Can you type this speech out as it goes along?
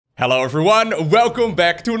Hello everyone, welcome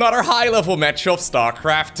back to another high-level match of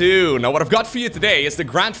StarCraft 2. Now what I've got for you today is the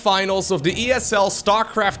grand finals of the ESL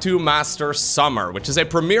StarCraft 2 Masters Summer, which is a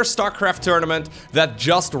premier StarCraft tournament that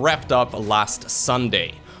just wrapped up last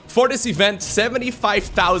Sunday. For this event,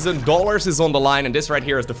 $75,000 is on the line, and this right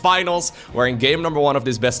here is the finals, where in game number 1 of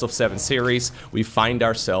this best-of-7 series, we find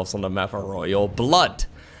ourselves on the map of Royal Blood.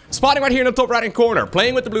 Spotting right here in the top right-hand corner,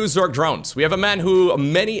 playing with the blue Zerg drones. We have a man who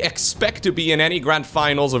many expect to be in any grand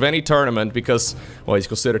finals of any tournament because, well, he's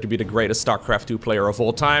considered to be the greatest StarCraft 2 player of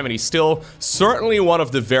all time, and he's still certainly one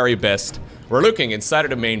of the very best. We're looking inside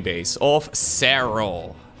of the main base of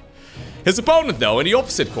Serral. His opponent, though, in the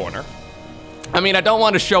opposite corner. I mean, I don't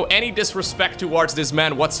want to show any disrespect towards this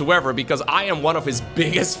man whatsoever because I am one of his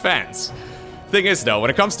biggest fans. Thing is, though, when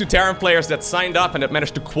it comes to Terran players that signed up and that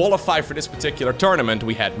managed to qualify for this particular tournament,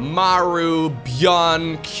 we had Maru,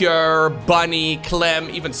 Bjorn, Kjur, Bunny, Clem,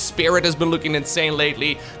 even Spirit has been looking insane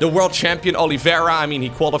lately. The world champion Oliveira, I mean, he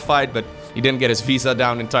qualified, but he didn't get his visa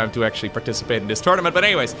down in time to actually participate in this tournament. But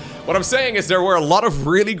anyways, what I'm saying is there were a lot of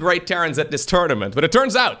really great Terrans at this tournament, but it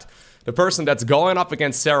turns out the person that's going up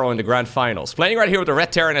against Serral in the grand finals, playing right here with the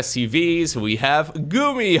red Terran SCVs, we have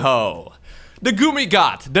GuMiho. The Gumi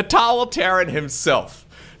God, the Towel Terran himself.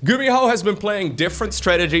 GuMiho has been playing different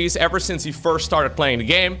strategies ever since he first started playing the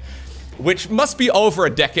game, which must be over a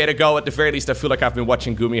decade ago. At the very least, I feel like I've been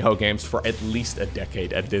watching GuMiho games for at least a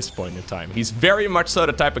decade at this point in time. He's very much so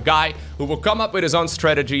the type of guy who will come up with his own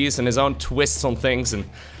strategies and his own twists on things, and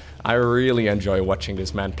I really enjoy watching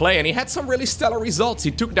this man play, and he had some really stellar results.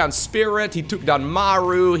 He took down Spirit, he took down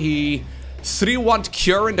Maru, he 3-1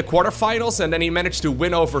 Kjur in the quarterfinals, and then he managed to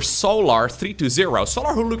win over Solar 3-0.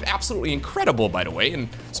 Solar, who looked absolutely incredible, by the way, and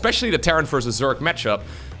especially the Terran versus Zerg matchup.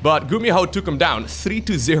 But GuMiho took him down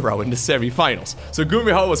 3-0 in the semifinals. So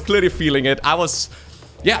GuMiho was clearly feeling it. I was,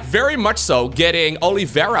 yeah, very much so getting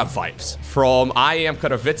Oliveira vibes from I Am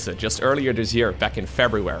Katowice just earlier this year, back in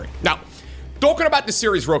February. Now, talking about the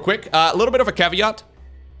series real quick, a little bit of a caveat.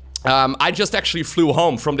 I just actually flew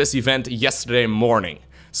home from this event yesterday morning.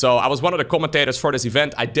 So I was one of the commentators for this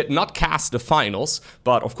event. I did not cast the finals,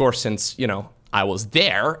 but of course, since, you know, I was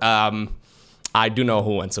there, I do know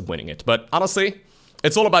who ends up winning it. But honestly,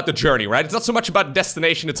 it's all about the journey, right? It's not so much about the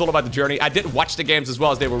destination, it's all about the journey. I did watch the games as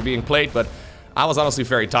well as they were being played, but I was honestly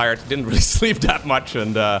very tired. Didn't really sleep that much,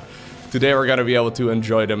 and today we're gonna be able to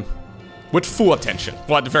enjoy them with full attention.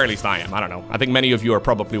 Well, at the very least I am, I don't know. I think many of you are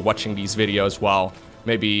probably watching these videos while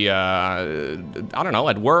maybe, I don't know,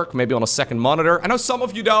 at work, maybe on a second monitor. I know some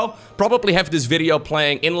of you, though, probably have this video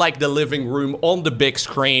playing in, like, the living room on the big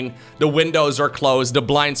screen. The windows are closed, the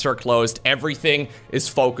blinds are closed, everything is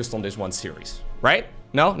focused on this one series, right?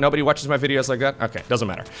 No? Nobody watches my videos like that? Okay, doesn't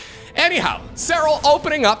matter. Anyhow, Serral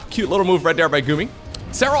opening up. Cute little move right there by Gumi.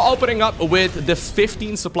 Serral opening up with the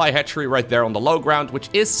 15 supply hatchery right there on the low ground, which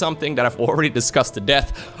is something that I've already discussed to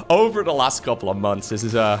death over the last couple of months. This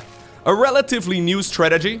is a relatively new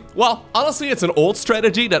strategy. Well, honestly, it's an old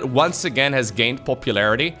strategy that once again has gained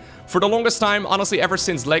popularity. For the longest time, honestly, ever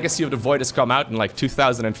since Legacy of the Void has come out in like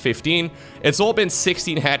 2015, it's all been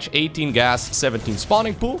 16 hatch, 18 gas, 17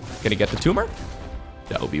 spawning pool. Can he get the tumor?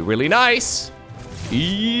 That would be really nice.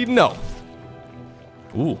 No.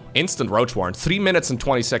 Ooh, instant Roach Warren. 3 minutes and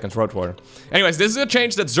 20 seconds Roach Warren. Anyways, this is a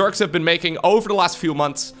change that Zergs have been making over the last few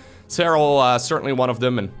months. Serral, certainly one of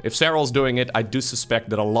them, and if Serral's doing it, I do suspect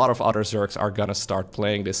that a lot of other Zergs are gonna start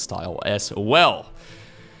playing this style as well.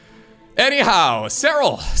 Anyhow,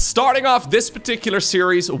 Serral starting off this particular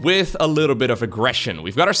series with a little bit of aggression.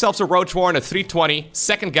 We've got ourselves a Roach Warren at 320,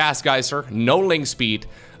 second Gas Geyser, no link speed.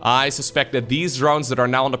 I suspect that these drones that are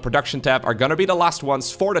now on the production tab are gonna be the last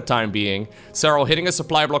ones for the time being. Serral hitting a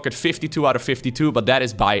supply block at 52 out of 52, but that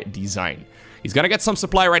is by design. He's gonna get some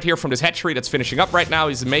supply right here from this hatchery that's finishing up right now.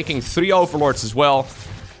 He's making 3 overlords as well.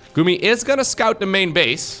 Gumi is gonna scout the main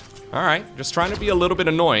base. Alright, just trying to be a little bit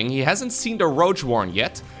annoying. He hasn't seen the Roach Warren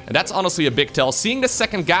yet, and that's honestly a big tell. Seeing the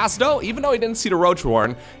second gas, though, even though he didn't see the Roach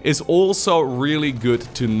Warren, is also really good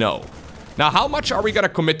to know. Now, how much are we gonna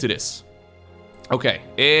commit to this? Okay,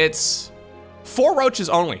 it's 4 roaches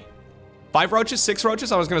only. 5 roaches, 6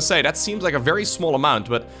 roaches? I was gonna say, that seems like a very small amount,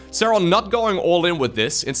 but Serral not going all in with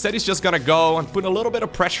this. Instead, he's just gonna go and put a little bit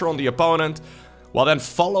of pressure on the opponent, while then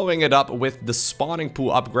following it up with the spawning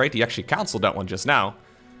pool upgrade. He actually canceled that one just now,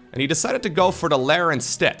 and he decided to go for the lair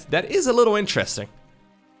instead. That is a little interesting.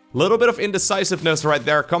 Little bit of indecisiveness right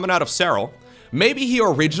there coming out of Serral. Maybe he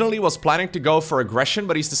originally was planning to go for aggression,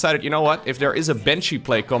 but he's decided, you know what, if there is a benchy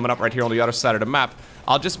play coming up right here on the other side of the map,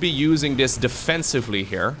 I'll just be using this defensively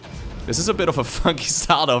here. This is a bit of a funky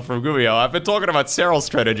style though from GuMiho. I've been talking about Serral's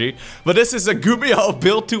strategy, but this is a GuMiho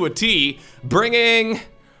built to a T, bringing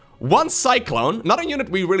One Cyclone, not a unit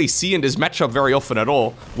we really see in this matchup very often at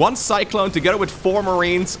all. One Cyclone together with 4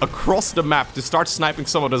 Marines across the map to start sniping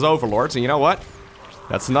some of those Overlords. And you know what?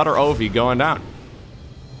 That's another OV going down.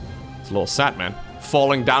 It's a little sad, man.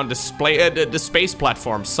 Falling down the space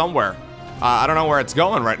platform somewhere. I don't know where it's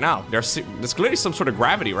going right now. There's clearly some sort of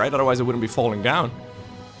gravity, right? Otherwise it wouldn't be falling down.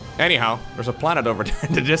 Anyhow, there's a planet over there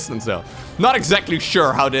in the distance, though. Not exactly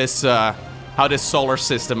sure how this solar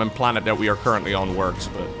system and planet that we are currently on works,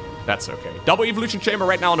 but that's okay. Double evolution chamber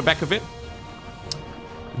right now on the back of it.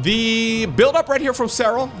 The build-up right here from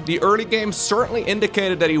Serral, the early game certainly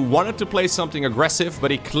indicated that he wanted to play something aggressive,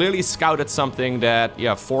 but he clearly scouted something that,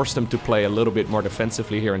 yeah, forced him to play a little bit more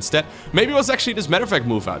defensively here instead. Maybe it was actually this medevac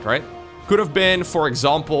move out, right? Could have been, for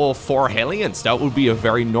example, 4 Hellions. That would be a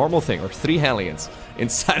very normal thing, or 3 Hellions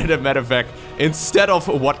inside of the medevac instead of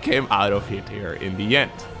what came out of it here in the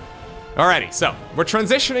end. Alrighty, so we're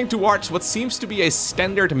transitioning towards what seems to be a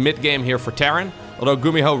standard mid-game here for Terran, although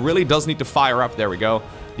GuMiho really does need to fire up. There we go.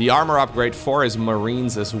 The armor upgrade for his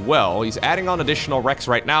Marines as well. He's adding on additional Rex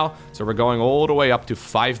right now, so we're going all the way up to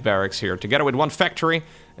 5 barracks here, together with 1 factory,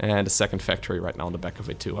 and a second factory right now on the back of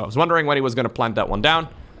it too. I was wondering when he was going to plant that one down.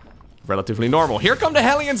 Relatively normal. Here come the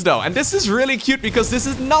Hellions though, and this is really cute because this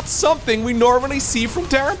is not something we normally see from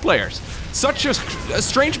Terran players. Such a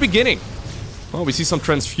strange beginning. Oh, we see some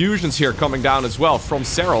transfusions here coming down as well from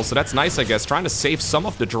Serral, so that's nice, I guess. Trying to save some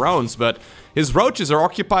of the drones, but his roaches are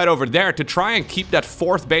occupied over there to try and keep that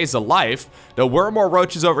 4th base alive. There were more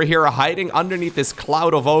roaches over here hiding underneath this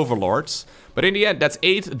cloud of Overlords. But in the end, that's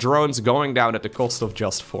 8 drones going down at the cost of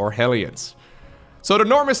just 4 Hellions. So the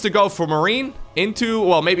norm is to go for Marine into,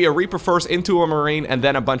 well, maybe a Reaper first into a Marine, and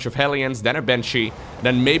then a bunch of Hellions, then a Banshee,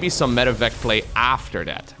 then maybe some medevac play after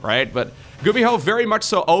that, right? But GuMiho very much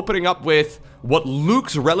so opening up with what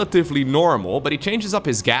looks relatively normal, but he changes up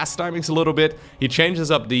his gas timings a little bit. He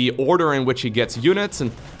changes up the order in which he gets units,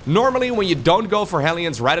 and normally when you don't go for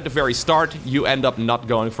Hellions right at the very start, you end up not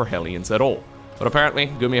going for Hellions at all. But apparently,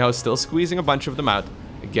 GuMiho is still squeezing a bunch of them out,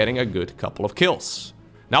 getting a good couple of kills.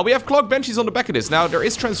 Now we have Cloak Banshees on the back of this. Now there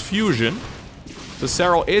is Transfusion, so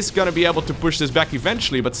Serral is going to be able to push this back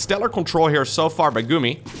eventually, but stellar control here so far by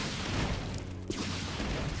Gumi.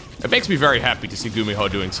 It makes me very happy to see GuMiho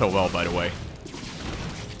doing so well, by the way.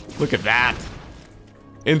 Look at that.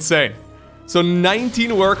 Insane. So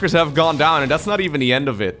 19 workers have gone down, and that's not even the end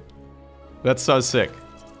of it. That's so sick.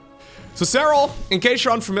 So Serral, in case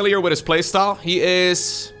you're unfamiliar with his playstyle, he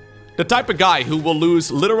is the type of guy who will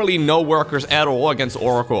lose literally no workers at all against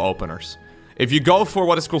Oracle openers. If you go for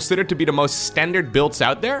what is considered to be the most standard builds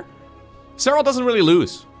out there, Serral doesn't really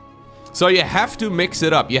lose. So you have to mix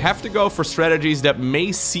it up. You have to go for strategies that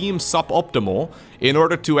may seem suboptimal in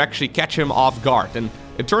order to actually catch him off guard. And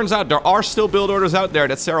it turns out there are still build orders out there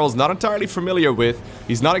that Serral is not entirely familiar with.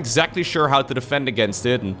 He's not exactly sure how to defend against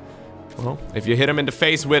it. And, well, if you hit him in the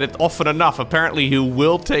face with it often enough, apparently he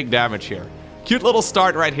will take damage here. Cute little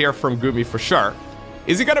start right here from Gumi for sure.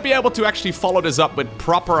 Is he going to be able to actually follow this up with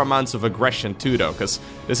proper amounts of aggression too, though? Because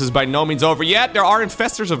this is by no means over yet. There are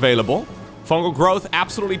infestors available. Fungal growth,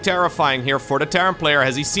 absolutely terrifying here for the Terran player.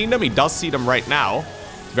 Has he seen them? He does see them right now.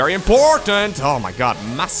 Very important. Oh my god,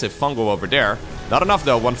 massive fungal over there. Not enough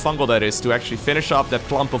though, 1 fungal that is, to actually finish off that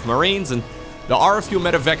clump of Marines. And there are a few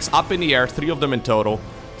medevacs up in the air, 3 of them in total,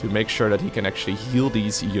 to make sure that he can actually heal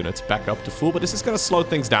these units back up to full. But this is going to slow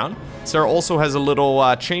things down. Serral also has a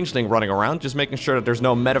little changeling running around, just making sure that there's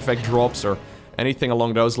no medevac drops or anything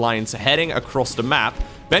along those lines heading across the map.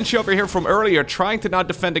 Banshee over here from earlier, trying to now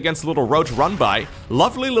defend against a little roach run by.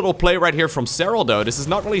 Lovely little play right here from Serral though. This is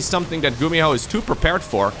not really something that GuMiho is too prepared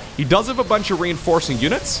for. He does have a bunch of reinforcing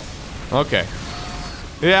units. Okay.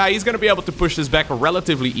 Yeah, he's going to be able to push this back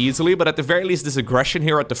relatively easily, but at the very least, this aggression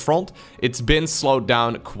here at the front, it's been slowed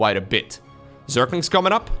down quite a bit. Zerglings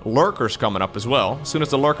coming up, Lurkers coming up as well. As soon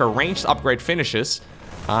as the Lurker ranged upgrade finishes,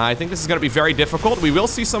 I think this is going to be very difficult. We will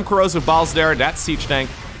see some corrosive balls there. That siege tank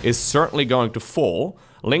is certainly going to fall.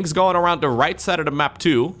 Link's going around the right side of the map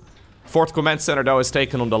too. 4th command center though is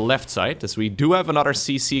taken on the left side, as we do have another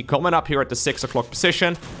CC coming up here at the 6 o'clock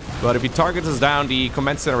position. But if he targets us down, the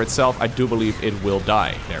command center itself, I do believe it will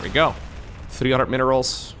die. There we go. 300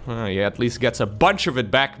 minerals. Yeah, at least gets a bunch of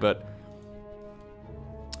it back, but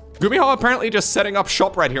GuMiho apparently just setting up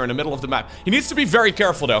shop right here in the middle of the map. He needs to be very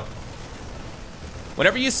careful though.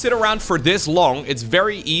 Whenever you sit around for this long, it's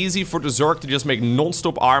very easy for the Zerg to just make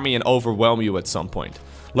non-stop army and overwhelm you at some point.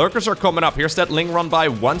 Lurkers are coming up. Here's that Ling run by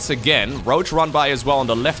once again. Roach run by as well on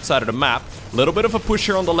the left side of the map. A little bit of a push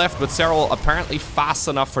here on the left, but Serral apparently fast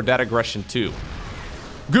enough for that aggression too.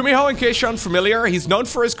 GuMiho, in case you're unfamiliar, he's known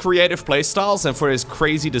for his creative playstyles and for his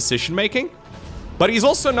crazy decision making. But he's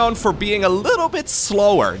also known for being a little bit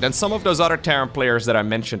slower than some of those other Terran players that I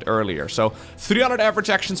mentioned earlier. So 300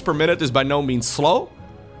 average actions per minute is by no means slow,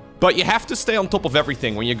 but you have to stay on top of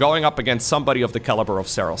everything when you're going up against somebody of the caliber of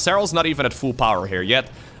Serral. Serral's not even at full power here yet.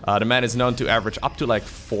 The man is known to average up to like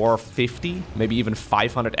 450, maybe even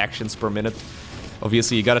 500 actions per minute.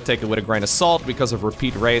 Obviously, you gotta take it with a grain of salt because of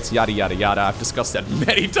repeat rates, yada yada yada. I've discussed that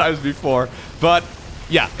many times before. But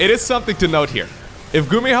yeah, it is something to note here. If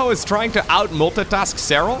GuMiho is trying to out-multitask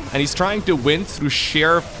Serral, and he's trying to win through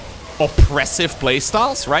sheer oppressive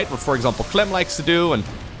playstyles, right? What, for example, Clem likes to do, and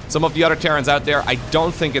some of the other Terrans out there, I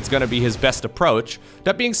don't think it's gonna be his best approach.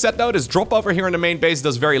 That being said, though, his drop over here in the main base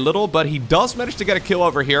does very little, but he does manage to get a kill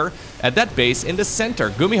over here at that base in the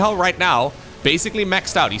center. GuMiho right now basically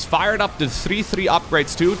maxed out. He's fired up the 3-3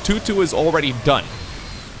 upgrades too. 2-2 is already done.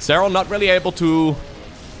 Serral not really able to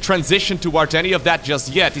transition towards any of that just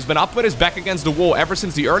yet. He's been up with his back against the wall ever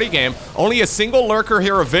since the early game. Only a single lurker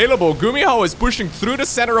here available. GuMiho is pushing through the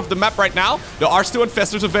center of the map right now. There are still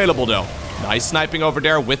infestors available though. Nice sniping over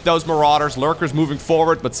there with those marauders. Lurkers moving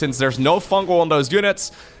forward, but since there's no fungal on those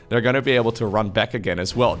units, they're gonna be able to run back again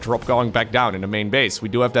as well. Drop going back down in the main base. We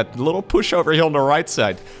do have that little push over here on the right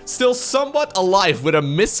side. Still somewhat alive with a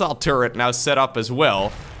missile turret now set up as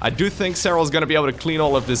well. I do think Serral's gonna be able to clean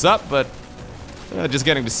all of this up, but just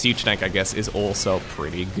getting the siege tank, I guess, is also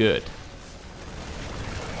pretty good.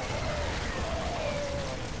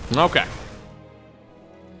 Okay.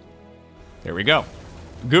 Here we go.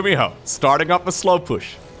 GuMiho starting up a slow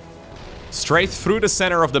push. Straight through the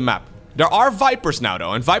center of the map. There are Vipers now,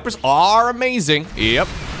 though, and Vipers are amazing. Yep.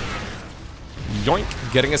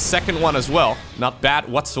 Yoink. Getting a second one as well. Not bad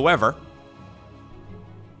whatsoever.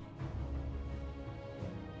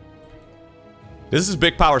 This is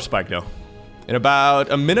big power spike, though. In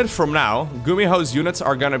about a minute from now, GuMiho's units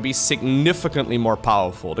are gonna be significantly more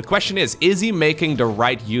powerful. The question is he making the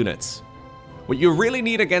right units? What you really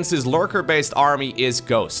need against his lurker-based army is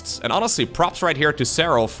ghosts. And honestly, props right here to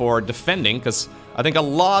Serral for defending, because I think a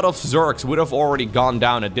lot of Zergs would have already gone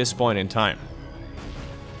down at this point in time.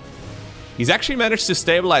 He's actually managed to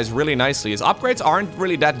stabilize really nicely. His upgrades aren't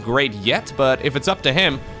really that great yet, but if it's up to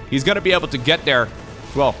him, he's gonna be able to get there,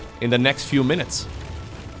 well, in the next few minutes.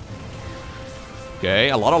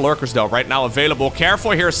 Okay, a lot of lurkers though right now available.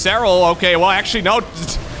 Careful here, Serral. Okay, well actually no,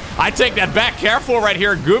 I take that back. Careful right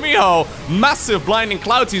here, GuMiho. Massive blinding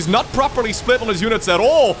clouds. He's not properly split on his units at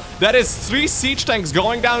all. That is 3 siege tanks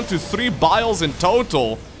going down to 3 biles in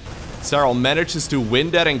total. Serral manages to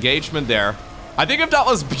win that engagement there. I think if that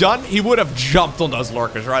was Bjorn, he would have jumped on those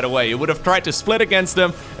lurkers right away. He would have tried to split against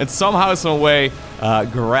them and somehow, some way,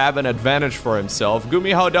 grab an advantage for himself.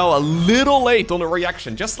 GuMiho though, a little late on the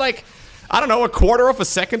reaction. Just like, I don't know, a quarter of a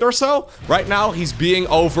second or so. Right now, he's being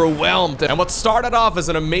overwhelmed. And what started off as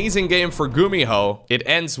an amazing game for GuMiho, it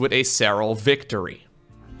ends with a Serral victory.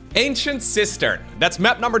 Ancient Cistern. That's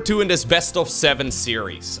map number 2 in this Best-of-7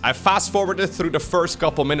 series. I fast-forwarded through the first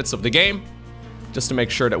couple minutes of the game, just to make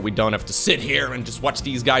sure that we don't have to sit here and just watch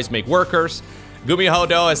these guys make workers. GuMiho,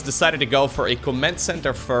 though, has decided to go for a command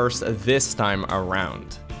center first this time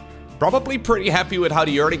around. Probably pretty happy with how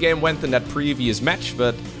the early game went in that previous match,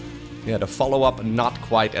 but yeah, the follow-up not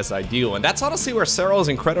quite as ideal. And that's honestly where Serral is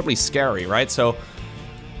incredibly scary, right? So,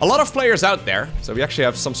 a lot of players out there, so we actually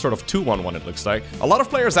have some sort of 2-1-1 it looks like. A lot of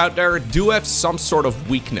players out there do have some sort of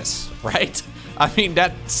weakness, right? I mean,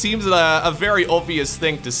 that seems a very obvious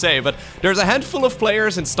thing to say, but there's a handful of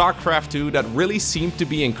players in StarCraft 2 that really seem to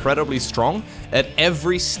be incredibly strong at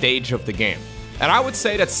every stage of the game. And I would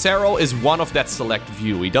say that Serral is one of that select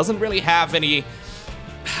few. He doesn't really have any...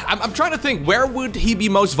 I'm trying to think, where would he be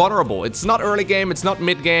most vulnerable? It's not early game, it's not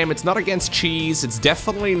mid game, it's not against cheese, it's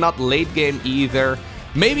definitely not late game either.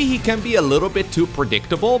 Maybe he can be a little bit too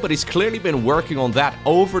predictable, but he's clearly been working on that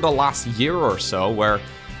over the last year or so, where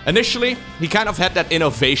initially he kind of had that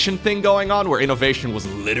innovation thing going on, where innovation was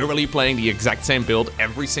literally playing the exact same build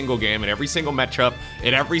every single game, in every single matchup,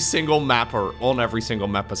 in every single map, or on every single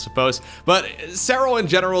map, I suppose. But Serral in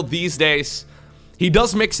general these days, he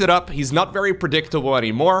does mix it up. He's not very predictable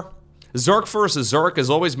anymore. Zerg versus Zerg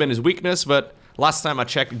has always been his weakness, but last time I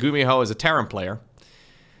checked, GuMiho is a Terran player.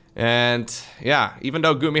 And yeah, even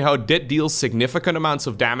though GuMiho did deal significant amounts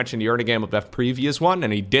of damage in the early game of that previous one,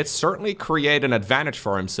 and he did certainly create an advantage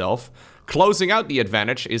for himself, closing out the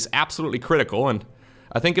advantage is absolutely critical. And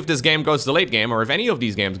I think if this game goes to late game, or if any of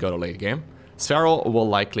these games go to late game, Serral will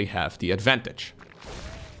likely have the advantage.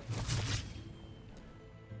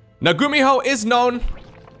 Now, GuMiho is known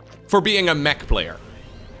for being a mech player.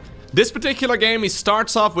 This particular game, he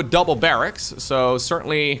starts off with double barracks, so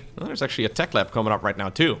certainly... Well, there's actually a tech lab coming up right now,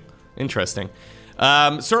 too. Interesting.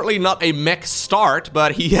 Certainly not a mech start,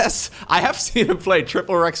 but yes, I have seen him play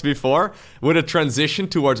triple Rex before with a transition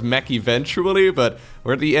towards mech eventually, but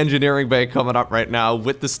we're at the engineering bay coming up right now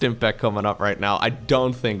with the Stimpak coming up right now. I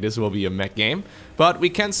don't think this will be a mech game, but we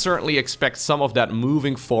can certainly expect some of that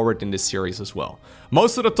moving forward in this series as well.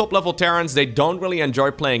 Most of the top level Terrans, they don't really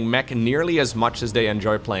enjoy playing mech nearly as much as they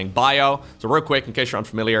enjoy playing bio. So real quick, in case you're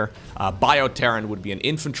unfamiliar, bio Terran would be an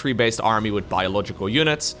infantry based army with biological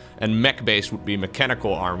units, and mech based would be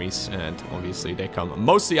mechanical armies, and obviously they come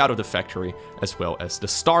mostly out of the factory as well as the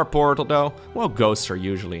starport, although, well, ghosts are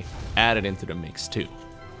usually added into the mix too.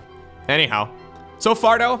 Anyhow, so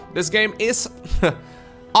far though, this game is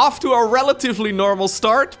off to a relatively normal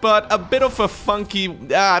start, but a bit of a funky,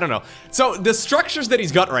 I don't know. So the structures that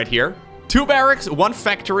he's got right here, 2 barracks, 1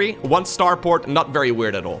 factory, 1 starport, not very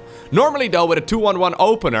weird at all. Normally though, with a 2-1-1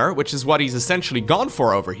 opener, which is what he's essentially gone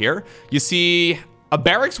for over here, you see a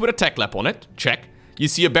barracks with a tech lab on it, check. You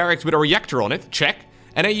see a barracks with a reactor on it, check.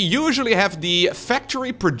 And then you usually have the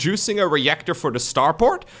factory producing a reactor for the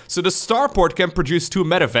starport. So the starport can produce 2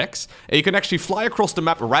 medevacs. And you can actually fly across the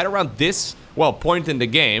map right around this, well, point in the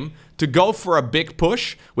game to go for a big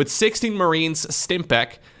push with 16 Marines,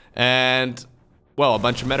 Stimpak, and, well, a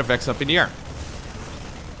bunch of medevacs up in the air.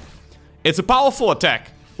 It's a powerful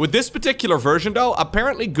attack. With this particular version, though,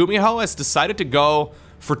 apparently GuMiho has decided to go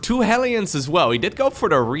for 2 Hellions as well. He did go for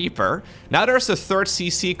the Reaper. Now there's a 3rd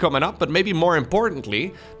CC coming up, but maybe more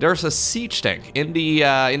importantly, there's a siege tank in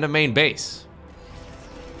the main base.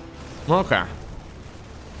 Okay.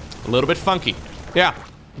 A little bit funky. Yeah.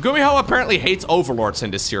 GuMiho apparently hates overlords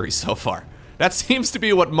in this series so far. That seems to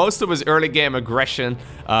be what most of his early game aggression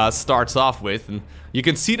starts off with, and you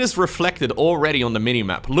can see this reflected already on the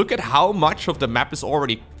minimap. Look at how much of the map is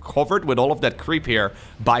already covered with all of that creep here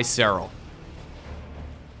by Serral.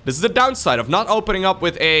 This is the downside of not opening up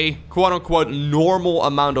with a quote-unquote normal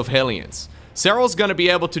amount of Hellions. Serral's gonna be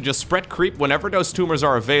able to just spread creep whenever those tumors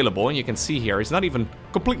are available, and you can see here, he's not even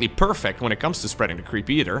completely perfect when it comes to spreading the creep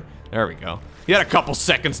either. There we go. He had a couple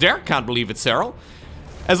seconds there, can't believe it, Serral.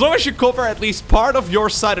 As long as you cover at least part of your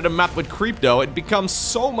side of the map with creep though, it becomes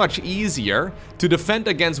so much easier to defend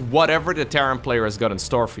against whatever the Terran player has got in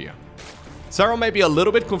store for you. Serral may be a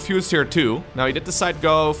little bit confused here too. Now he did decide to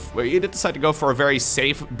go for a very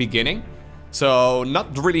safe beginning. So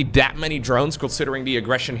not really that many drones considering the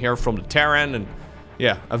aggression here from the Terran, and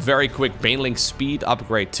yeah, a very quick Baneling speed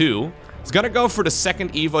upgrade too. He's gonna go for the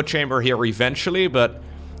 2nd Evo chamber here eventually, but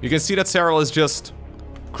you can see that Serral is just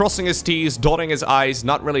crossing his T's, dotting his I's,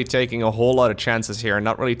 not really taking a whole lot of chances here,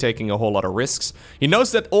 not really taking a whole lot of risks. He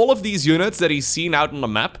knows that all of these units that he's seen out on the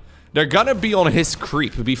map, they're gonna be on his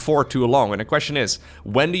creep before too long, and the question is,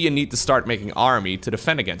 when do you need to start making army to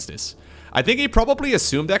defend against this? I think he probably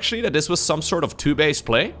assumed actually that this was some sort of 2-base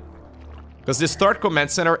play, because this 3rd command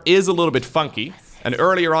center is a little bit funky, and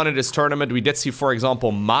earlier on in this tournament we did see, for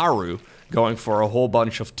example, Maru going for a whole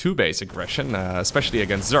bunch of 2-base aggression, especially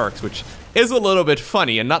against Zergs, which is a little bit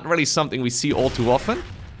funny and not really something we see all too often.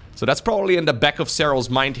 So that's probably in the back of Serral's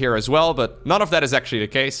mind here as well, but none of that is actually the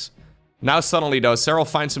case. Now suddenly though, Serral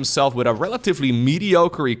finds himself with a relatively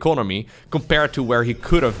mediocre economy compared to where he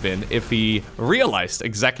could have been if he realized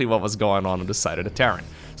exactly what was going on the side of the Terran.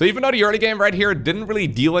 So even though the early game right here didn't really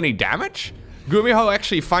deal any damage, GuMiho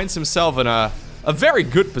actually finds himself in a very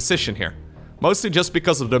good position here. Mostly just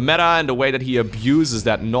because of the meta and the way that he abuses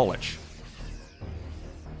that knowledge.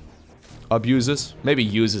 Abuses? Maybe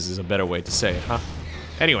uses is a better way to say it, huh?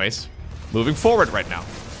 Anyways, moving forward right now.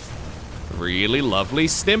 Really lovely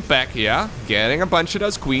Stimpak, yeah. Getting a bunch of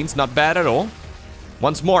those queens, not bad at all.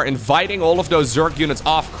 Once more, inviting all of those Zerg units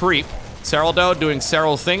off creep. Serral, though, doing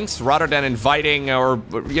Serral things. Rather than inviting or,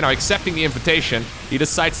 you know, accepting the invitation, he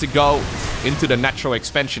decides to go into the natural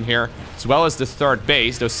expansion here, as well as the 3rd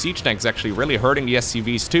base. Those siege tanks actually really hurting the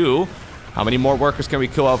SCVs, too. How many more workers can we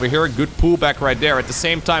kill over here? Good pullback right there. At the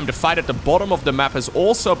same time, the fight at the bottom of the map has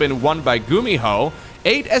also been won by GuMiho.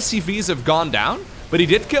 8 SCVs have gone down. But he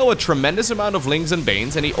did kill a tremendous amount of Lings and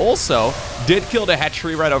Banes, and he also did kill the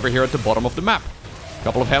hatchery right over here at the bottom of the map. A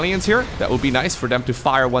couple of Hellions here. That would be nice for them to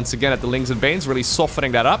fire once again at the Lings and Banes, really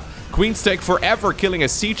softening that up. Queens take forever killing a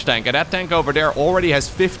siege tank, and that tank over there already has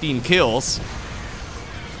 15 kills.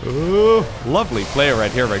 Ooh, lovely player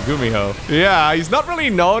right here by GuMiho. Yeah, he's not really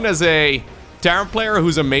known as a Terran player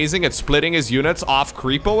who's amazing at splitting his units off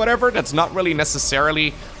creep or whatever. That's not really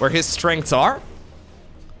necessarily where his strengths are.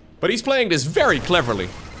 But he's playing this very cleverly.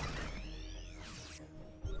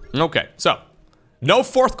 Okay, so no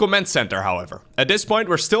 4th command center, however. At this point,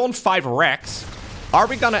 we're still on 5 racks. Are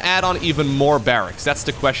we gonna add on even more barracks? That's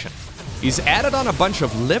the question. He's added on a bunch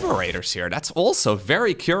of liberators here. That's also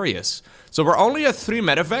very curious. So we're only at 3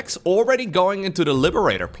 medevacs, already going into the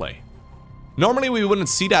Liberator play. Normally we wouldn't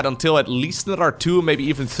see that until at least another 2, maybe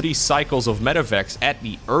even 3 cycles of medevacs at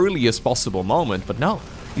the earliest possible moment, but no,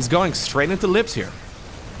 he's going straight into Libs here.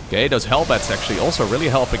 Okay, those Hellbats actually also really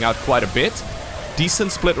helping out quite a bit.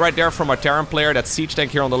 Decent split right there from our Terran player. That siege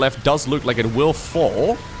tank here on the left does look like it will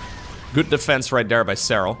fall. Good defense right there by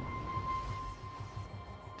Serral.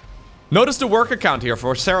 Notice the worker count here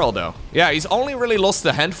for Serral though. Yeah, he's only really lost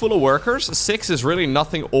a handful of workers. 6 is really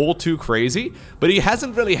nothing all too crazy, but he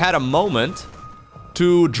hasn't really had a moment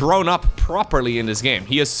to drone up properly in this game.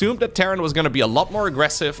 He assumed that Terran was going to be a lot more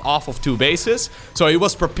aggressive off of 2 bases, so he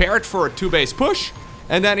was prepared for a 2-base push,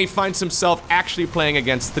 and then he finds himself actually playing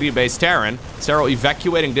against 3-base Terran. Serral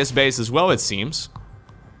evacuating this base as well, it seems.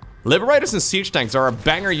 Liberators and siege tanks are a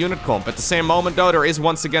banger unit comp. At the same moment though, there is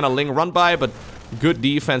once again a Ling run by, but good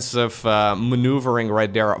defensive maneuvering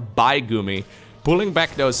right there by GuMi, pulling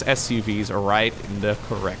back those SCVs right in the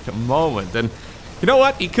correct moment. And you know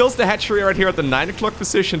what? He kills the hatchery right here at the 9 o'clock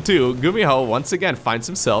position too. GuMiho once again finds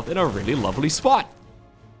himself in a really lovely spot.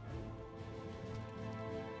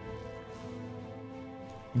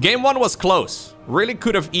 Game 1 was close. Really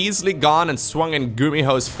could have easily gone and swung in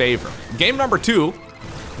GuMiho's favor. Game number 2,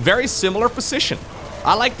 very similar position.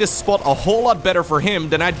 I like this spot a whole lot better for him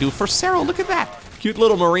than I do for Serral. Look at that. Cute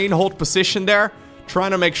little Marine hold position there.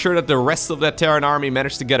 Trying to make sure that the rest of that Terran army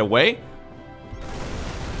managed to get away.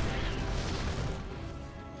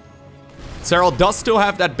 Serral does still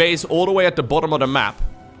have that base all the way at the bottom of the map.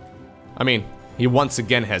 I mean, he once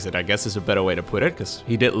again has it, I guess is a better way to put it, because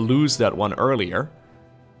he did lose that one earlier.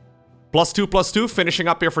 +2/+2 finishing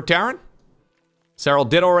up here for Terran. Serral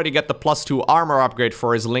did already get the +2 armor upgrade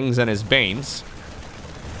for his Lings and his Banes.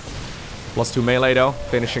 +2 melee though,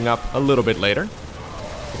 finishing up a little bit later.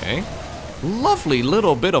 Okay. Lovely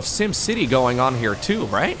little bit of Sim City going on here too,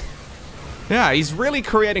 right? Yeah, he's really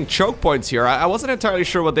creating choke points here. I wasn't entirely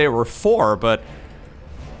sure what they were for, but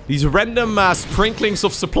these random sprinklings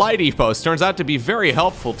of supply depots turns out to be very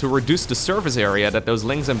helpful to reduce the surface area that those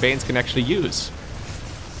Lings and Banes can actually use.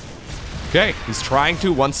 Okay, he's trying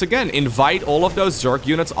to once again invite all of those Zerg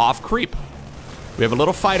units off creep. We have a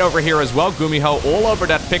little fight over here as well. GuMiho all over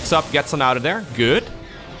that, picks up, gets on out of there. Good.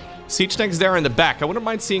 Siege tanks there in the back. I wouldn't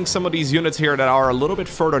mind seeing some of these units here that are a little bit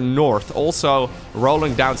further north. Also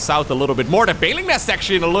rolling down south a little bit more. The Baling Nest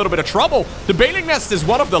actually in a little bit of trouble. The Baling Nest is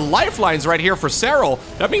one of the lifelines right here for Serral.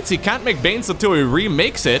 That means he can't make Banes until he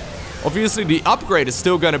remakes it. Obviously the upgrade is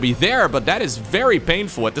still going to be there, but that is very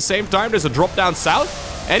painful. At the same time, there's a drop down south.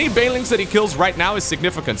 Any Banelings that he kills right now is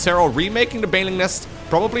significant. Serral remaking the Baling Nest,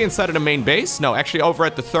 probably inside of the main base. No, actually over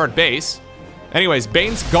at the 3rd base. Anyways,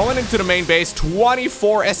 Banes going into the main base.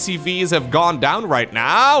 24 SCVs have gone down right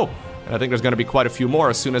now. And I think there's going to be quite a few more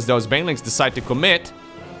as soon as those Banelings decide to commit.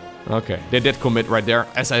 Okay, they did commit right there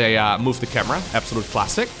as I moved the camera. Absolute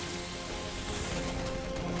classic.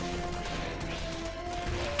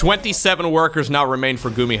 27 workers now remain for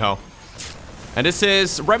GuMiho. And this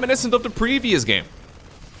is reminiscent of the previous game.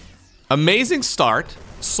 Amazing start,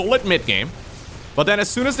 solid mid game, but then as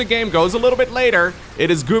soon as the game goes a little bit later,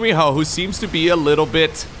 it is GuMiho who seems to be a little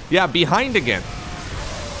bit, behind again.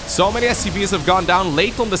 So many SCVs have gone down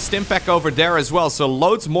late on the stim pack over there as well, so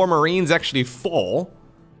loads more Marines actually fall.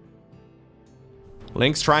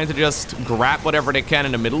 Link's trying to just grab whatever they can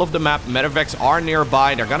in the middle of the map. Medevacs are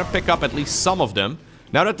nearby, they're gonna pick up at least some of them.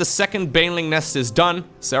 Now that the second Baneling Nest is done,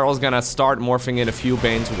 Serral's gonna start morphing in a few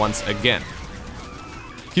Banes once again.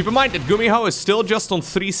 Keep in mind that GuMiho is still just on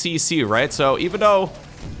 3 CC, right? So even though,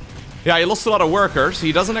 he lost a lot of workers,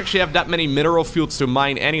 he doesn't actually have that many mineral fields to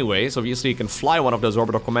mine anyways. Obviously, he can fly one of those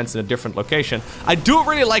orbital commands in a different location. I do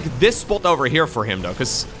really like this spot over here for him, though,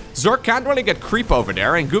 because Zerg can't really get creep over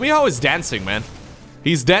there, and GuMiho is dancing, man.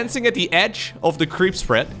 He's dancing at the edge of the creep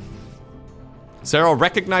spread. Serral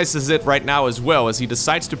recognizes it right now as well, as he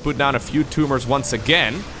decides to put down a few tumors once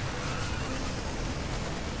again.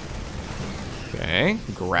 Okay,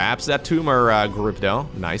 grabs that tumor group though.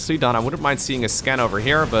 Nicely done. I wouldn't mind seeing a scan over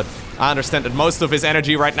here, but I understand that most of his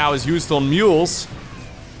energy right now is used on mules.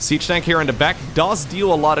 Siege tank here in the back does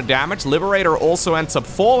deal a lot of damage. Liberator also ends up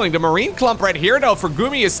falling. The Marine clump right here though for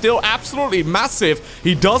GuMi is still absolutely massive.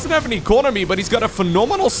 He doesn't have an economy, but he's got a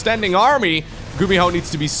phenomenal standing army. GuMiho needs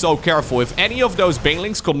to be so careful. If any of those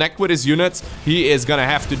Banelings connect with his units, he is gonna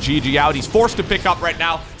have to GG out. He's forced to pick up right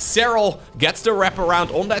now. Serral gets the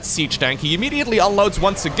wraparound on that siege tank. He immediately unloads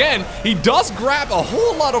once again. He does grab a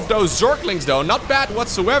whole lot of those Zerglings though. Not bad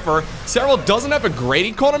whatsoever. Serral doesn't have a great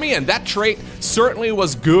economy, and that trait certainly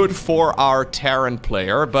was good for our Terran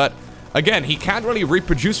player, but Again, he can't really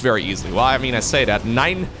reproduce very easily. Well, I mean, I say that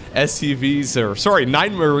 9 SCVs, or sorry,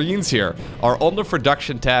 9 Marines here are on the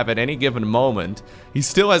production tab at any given moment. He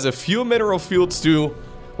still has a few mineral fields to,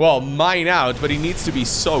 well, mine out, but he needs to be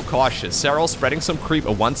so cautious. Serral spreading some creep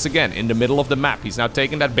once again in the middle of the map. He's now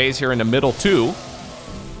taking that base here in the middle too.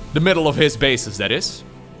 The middle of his bases, that is.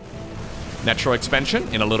 Natural expansion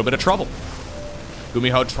in a little bit of trouble.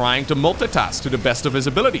 GuMiho trying to multitask to the best of his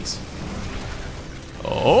abilities.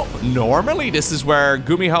 Oh, normally this is where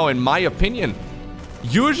GuMiho, in my opinion,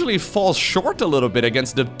 usually falls short a little bit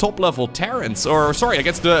against the top-level Terrans, or sorry,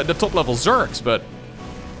 against the top-level Zergs, but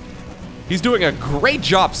he's doing a great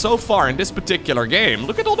job so far in this particular game.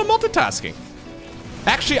 Look at all the multitasking.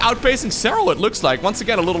 Actually outpacing Serral, it looks like. Once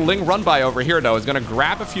again, a little Ling run-by over here, though, is going to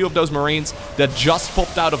grab a few of those Marines that just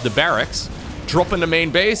popped out of the barracks. Drop in the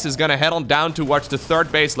main base, is going to head on down towards the third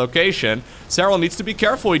base location. Serral needs to be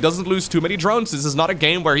careful he doesn't lose too many drones. This is not a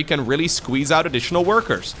game where he can really squeeze out additional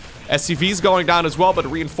workers. SCV's going down as well, but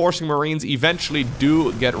reinforcing Marines eventually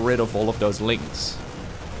do get rid of all of those Lings.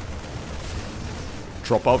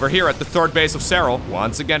 Drop over here at the third base of Serral.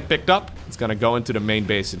 Once again picked up. It's going to go into the main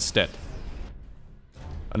base instead.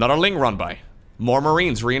 Another Ling run by. More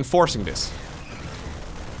Marines reinforcing this.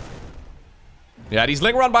 Yeah, these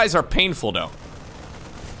Ling run-bys are painful, though.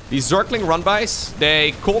 These Zergling run-bys,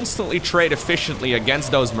 they constantly trade efficiently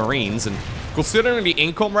against those Marines, and considering the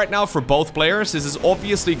income right now for both players, this is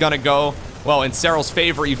obviously gonna go, well, in Serral's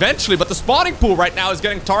favor eventually, but the spawning pool right now is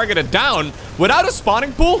getting targeted down. Without a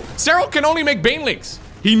spawning pool, Serral can only make Banelings.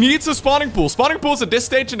 He needs a spawning pool. Spawning pools at this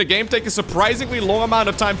stage in the game take a surprisingly long amount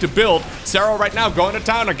of time to build. Serral right now going to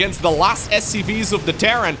town against the last SCVs of the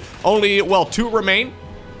Terran. Only, well, 2 remain.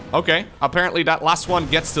 Okay, apparently that last one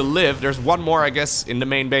gets to live. There's one more, I guess, in the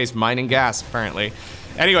main base, mining gas, apparently.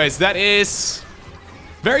 Anyways, that is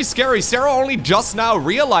very scary. Serral only just now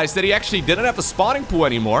realized that he actually didn't have a spawning pool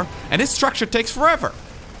anymore, and his structure takes forever.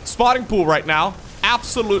 Spawning pool right now,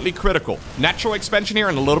 absolutely critical. Natural expansion here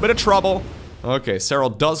in a little bit of trouble. Okay,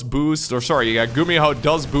 Serral does boost, or sorry, GuMiho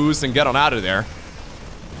does boost and get on out of there.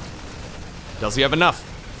 Does he have enough?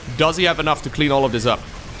 Does he have enough to clean all of this up?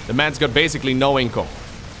 The man's got basically no income.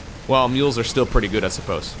 Well, mules are still pretty good, I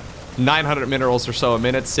suppose. 900 minerals or so a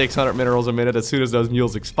minute, 600 minerals a minute as soon as those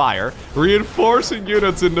mules expire. Reinforcing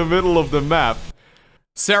units in the middle of the map.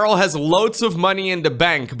 Serral has loads of money in the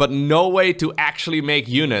bank, but no way to actually make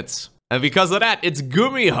units. And because of that, it's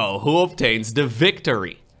GuMiho who obtains the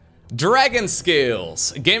victory. Dragon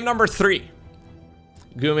skills, game number 3.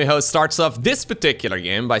 GuMiho starts off this particular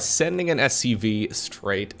game by sending an SCV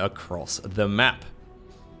straight across the map.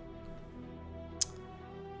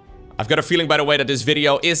 I've got a feeling, by the way, that this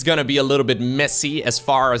video is gonna be a little bit messy as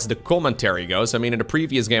far as the commentary goes. I mean, in the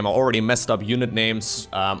previous game, I already messed up unit names,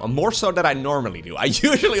 more so than I normally do. I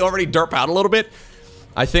usually already derp out a little bit.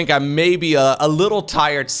 I think I may be a little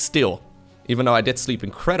tired still, even though I did sleep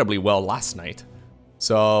incredibly well last night.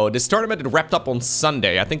 So this tournament, it wrapped up on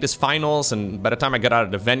Sunday. I think this finals, and by the time I got out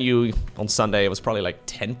of the venue on Sunday, it was probably like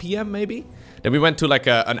 10 PM maybe? Then we went to like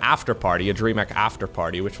an after party, a DreamHack after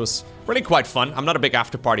party, which was really quite fun. I'm not a big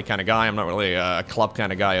after party kind of guy. I'm not really a club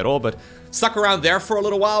kind of guy at all, but stuck around there for a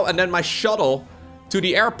little while. And then my shuttle to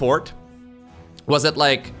the airport was at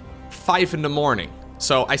like 5 in the morning.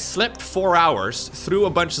 So I slept 4 hours, threw a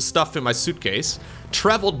bunch of stuff in my suitcase,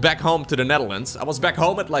 traveled back home to the Netherlands. I was back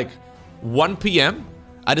home at like 1 PM.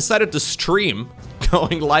 I decided to stream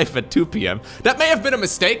going live at 2 PM. That may have been a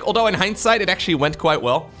mistake, although in hindsight, it actually went quite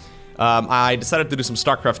well. I decided to do some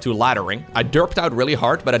StarCraft 2 laddering. I derped out really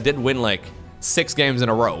hard, but I did win like 6 games in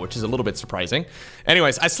a row, which is a little bit surprising.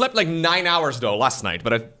 Anyways, I slept like 9 hours though last night,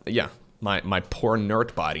 but yeah, my poor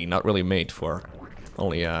nerd body, not really made for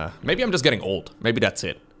only, maybe I'm just getting old. Maybe that's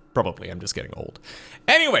it. Probably, I'm just getting old.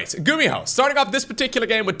 Anyways, GuMiho, starting off this particular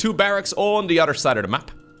game with 2 barracks on the other side of the map.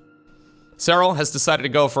 Serral has decided to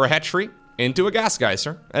go for a hatchery, into a gas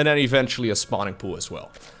geyser, and then eventually a spawning pool as well.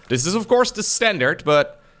 This is of course the standard,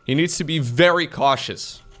 but he needs to be very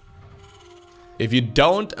cautious. If you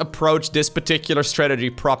don't approach this particular strategy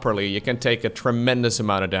properly, you can take a tremendous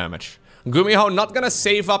amount of damage. GuMiho not gonna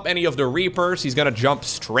save up any of the Reapers. He's gonna jump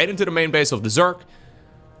straight into the main base of the Zerg.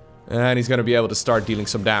 And he's gonna be able to start dealing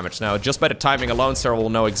some damage. Now, just by the timing alone, Serral will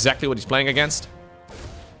know exactly what he's playing against.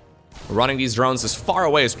 Running these drones as far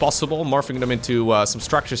away as possible, morphing them into some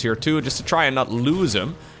structures here too, just to try and not lose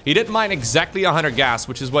him. He did mine exactly 100 gas,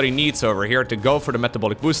 which is what he needs over here to go for the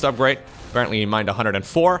metabolic boost upgrade. Apparently he mined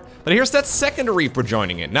 104, but here's that second Reaper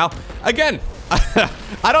joining in. Now, again,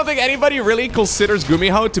 I don't think anybody really considers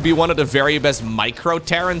GuMiho to be one of the very best micro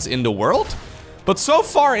Terrans in the world, But so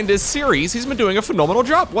far in this series, he's been doing a phenomenal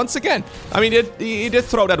job, once again. I mean, he did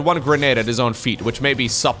throw that one grenade at his own feet, which may be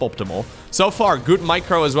suboptimal. So far, good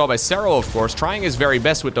micro as well by Serral, of course, trying his very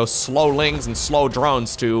best with those slow lings and slow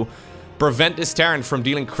drones to prevent this Terran from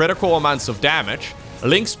dealing critical amounts of damage.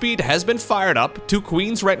 Link speed has been fired up. 2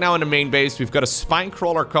 queens right now in the main base. We've got a spine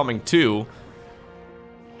crawler coming too.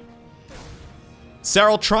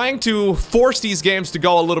 Serral trying to force these games to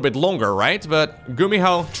go a little bit longer, right? But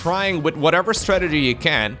GuMiho trying with whatever strategy he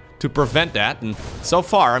can to prevent that. And so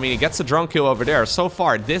far, I mean, he gets a drone kill over there. So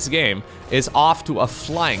far, this game is off to a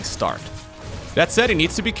flying start. That said, he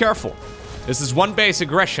needs to be careful. This is one base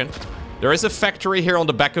aggression. There is a factory here on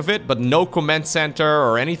the back of it, but no command center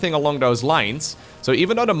or anything along those lines. So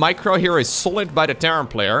even though the micro here is solid by the Terran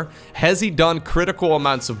player, has he done critical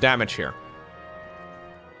amounts of damage here?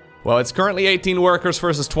 Well, it's currently 18 workers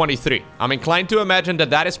versus 23. I'm inclined to imagine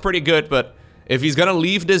that that is pretty good, but if he's gonna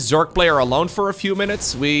leave this Zerg player alone for a few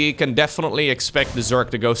minutes, we can definitely expect the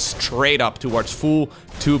Zerg to go straight up towards full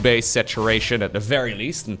 2-base saturation at the very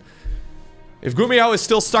least. And if GuMiho is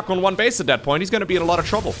still stuck on 1 base at that point, he's gonna be in a lot of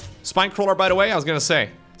trouble. Spine crawler, by the way, I was gonna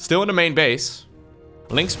say, still in the main base.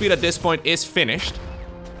 Link speed at this point is finished.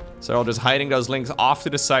 So just hiding those links off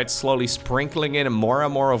to the side, slowly sprinkling in more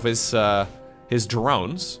and more of his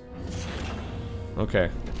drones. Okay.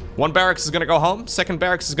 1 barracks is gonna go home. 2nd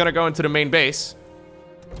barracks is gonna go into the main base.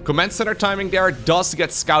 Command center timing there does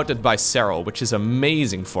get scouted by Serral, which is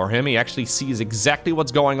amazing for him. He actually sees exactly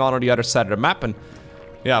what's going on the other side of the map. And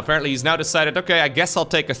yeah, apparently he's now decided, okay, I guess I'll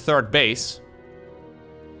take a 3rd base.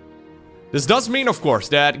 This does mean, of course,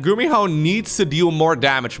 that GuMiho needs to deal more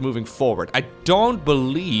damage moving forward. I don't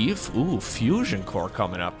believe... Ooh, fusion core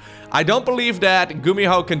coming up. I don't believe that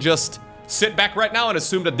GuMiho can just sit back right now and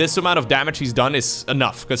assume that this amount of damage he's done is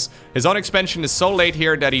enough, because his own expansion is so late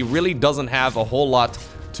here that he really doesn't have a whole lot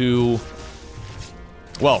to,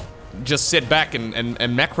 well, just sit back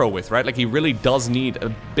and macro with, right? Like, he really does need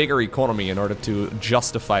a bigger economy in order to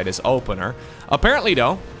justify this opener. Apparently,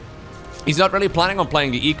 though, he's not really planning on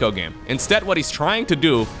playing the eco game. Instead, what he's trying to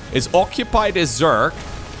do is occupy this Zerg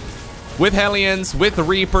with Hellions, with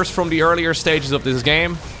Reapers from the earlier stages of this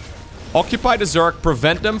game. Occupy the Zerg,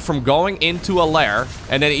 prevent them from going into a lair,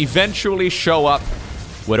 and then eventually show up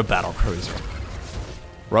with a battle cruiser.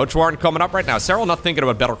 Roach Warren coming up right now. Serral not thinking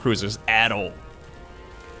about battle cruisers at all.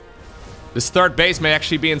 This 3rd base may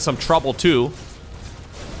actually be in some trouble too.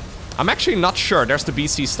 I'm actually not sure. There's the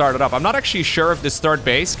BC started up. I'm not actually sure if this 3rd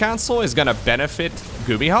base cancel is gonna benefit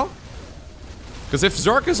GuMiho. Because if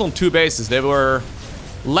Zerg is on 2 bases, they're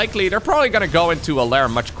probably gonna go into a lair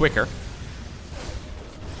much quicker.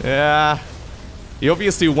 Yeah. He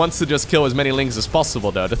obviously wants to just kill as many lings as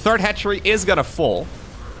possible, though. The 3rd hatchery is gonna fall.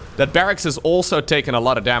 That barracks has also taken a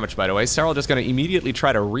lot of damage, by the way. Serral just gonna immediately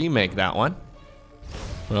try to remake that one.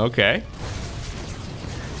 Okay.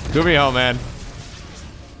 GuMiho, man.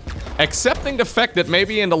 Accepting the fact that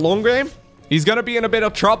maybe in the long game, he's gonna be in a bit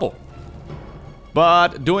of trouble.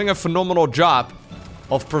 But doing a phenomenal job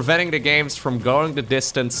of preventing the games from going the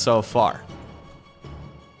distance so far.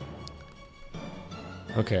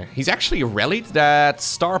 Okay, he's actually rallied that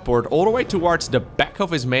starport all the way towards the back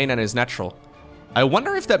of his main and his natural. I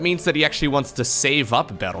wonder if that means that he actually wants to save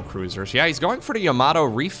up battle cruisers. Yeah, he's going for the Yamato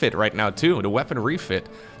refit right now too, the weapon refit.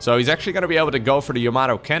 So he's actually going to be able to go for the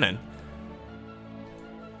Yamato cannon.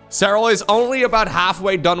 Serral is only about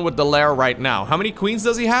halfway done with the lair right now. How many queens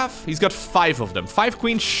does he have? He's got 5 of them. 5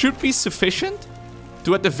 queens should be sufficient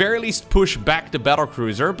to at the very least push back the battle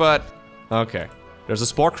cruiser, but okay. There's a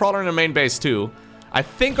spore crawler in the main base too. I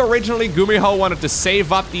think originally GuMiho wanted to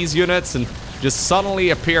save up these units and just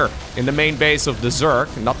suddenly appear in the main base of the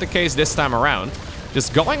Zerg. Not the case this time around.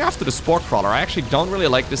 Just going after the spore crawler. I actually don't really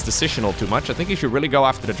like this decision all too much. I think he should really go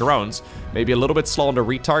after the drones. Maybe a little bit slow on the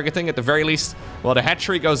retargeting at the very least. Well, the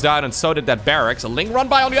hatchery goes down and so did that barracks. A ling run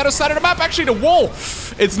by on the other side of the map. Actually, the wall,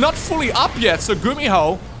 it's not fully up yet. So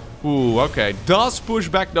GuMiho, ooh, okay, does push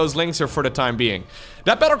back those lings here for the time being.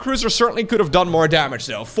 That battle cruiser certainly could have done more damage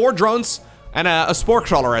though. 4 drones and a spore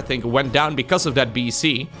crawler, I think, went down because of that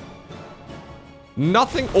BC.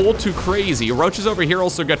 Nothing all too crazy. Roaches over here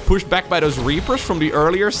also get pushed back by those Reapers from the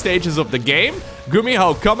earlier stages of the game.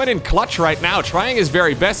 GuMiho coming in clutch right now, trying his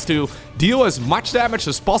very best to deal as much damage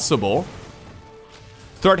as possible.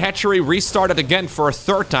 3rd hatchery restarted again for a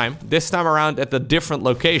 3rd time, this time around at a different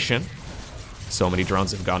location. So many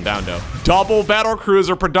drones have gone down though. Double battle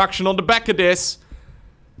cruiser production on the back of this.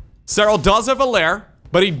 Serral does have a lair,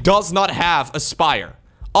 but he does not have a spire.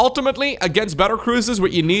 Ultimately, against battle cruisers,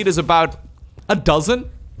 what you need is about a dozen,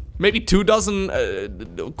 maybe 2 dozen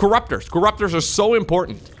corruptors. Corruptors are so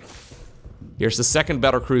important. Here's the second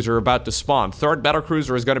battlecruiser about to spawn. Third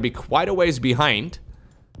battlecruiser is going to be quite a ways behind.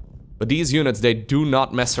 But these units, they do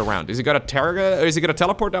not mess around. Is he gonna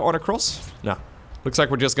teleport that one across? No. Looks like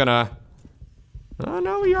we're just gonna... Oh,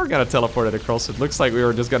 no, we are gonna teleport it across. It looks like we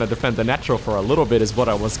were just gonna defend the natural for a little bit is what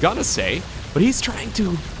I was gonna say. But he's trying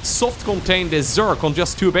to soft contain this Zerg on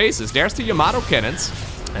just 2 bases. There's the Yamato cannons.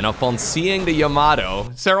 And upon seeing the Yamato,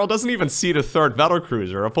 Serral doesn't even see the third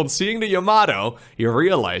battlecruiser. Upon seeing the Yamato, he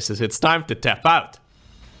realizes it's time to tap out.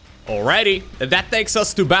 Alrighty, that takes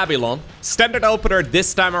us to Babylon. Standard opener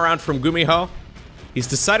this time around from GuMiho. He's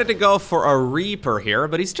decided to go for a Reaper here,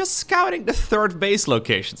 but he's just scouting the third base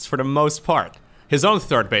locations for the most part. His own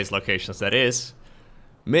third base locations, that is.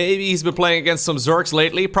 Maybe he's been playing against some Zergs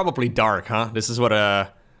lately. Probably Dark, huh? This is what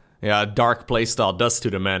a Dark playstyle does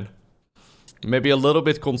to the men. Maybe a little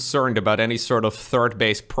bit concerned about any sort of third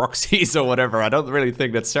base proxies or whatever. I don't really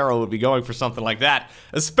think that Serral would be going for something like that,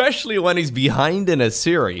 especially when he's behind in a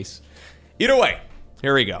series. Either way,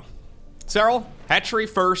 here we go. Serral, hatchery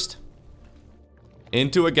first.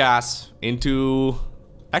 Into a gas, into...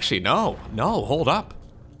 Actually, no, hold up.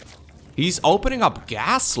 He's opening up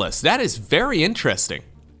gasless. That is very interesting.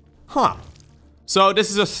 Huh. So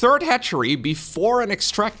this is a third hatchery before an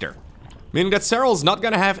extractor. Meaning that Serral's not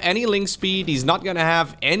gonna have any link speed, he's not gonna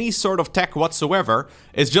have any sort of tech whatsoever.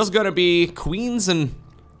 It's just gonna be queens and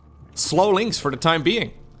slow links for the time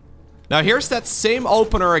being. Now here's that same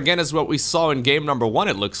opener again as what we saw in game number 1,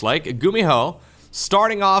 it looks like. GuMiho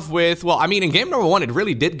starting off with, well, I mean, in game number 1 it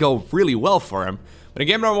really did go really well for him. But in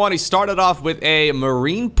game number 1 he started off with a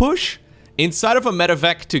marine push inside of a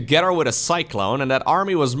medevac together with a cyclone, and that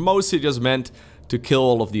army was mostly just meant to kill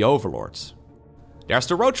all of the overlords. There's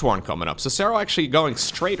the Roach Warren coming up, so Serral actually going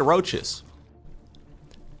straight roaches.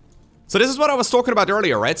 So this is what I was talking about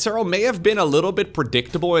earlier, right? Serral may have been a little bit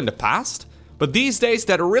predictable in the past, but these days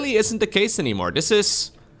that really isn't the case anymore. This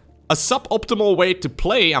is a suboptimal way to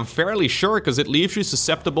play, I'm fairly sure, because it leaves you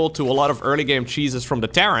susceptible to a lot of early game cheeses from the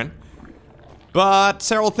Terran. But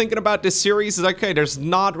Serral thinking about this series is like, okay, there's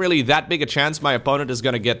not really that big a chance my opponent is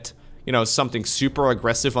gonna get, you know, something super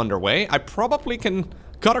aggressive underway. I probably can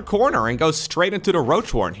cut a corner and go straight into the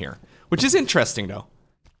Roach Warren here, which is interesting though.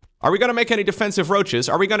 Are we gonna make any defensive roaches?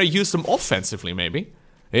 Are we gonna use them offensively maybe?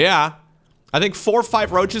 Yeah. I think 4 or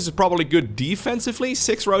 5 roaches is probably good defensively.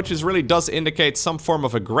 6 roaches really does indicate some form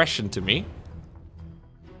of aggression to me.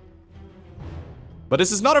 But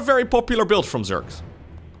this is not a very popular build from Zergs.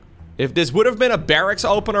 If this would have been a barracks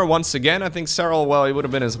opener once again, I think Serral, well, he would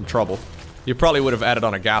have been in some trouble. You probably would have added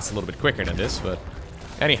on a gas a little bit quicker than this, but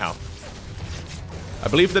anyhow. I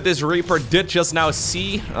believe that this Reaper did just now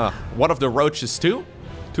see one of the roaches too.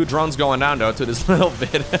 2 drones going down though to this little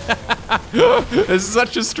bit. This is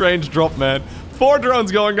such a strange drop, man. 4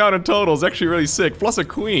 drones going down in total is actually really sick. Plus a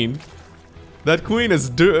queen. That queen is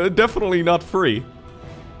definitely not free.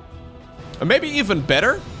 And maybe even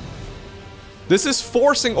better, this is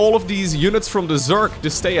forcing all of these units from the Zerg to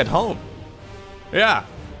stay at home. Yeah.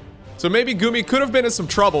 So maybe Gumi could have been in some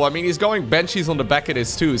trouble. I mean, he's going Banshees on the back of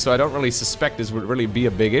this too, so I don't really suspect this would really be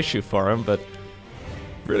a big issue for him, but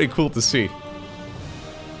really cool to see.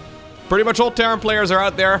 Pretty much all Terran players are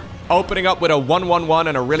out there, opening up with a 1-1-1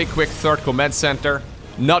 and a really quick third command center.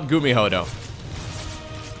 Not GuMiho though.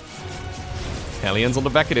 Hellions on the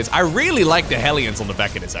back of this. I really like the Hellions on the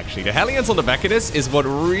back of this, actually. The Hellions on the back of this is what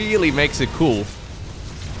really makes it cool.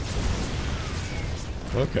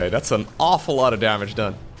 Okay, that's an awful lot of damage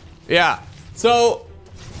done. Yeah, so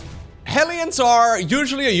Hellions are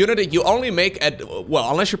usually a unit that you only make at, well,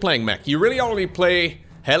 unless you're playing mech. You really only play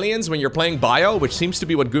Hellions when you're playing bio, which seems to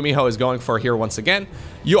be what GuMiho is going for here once again.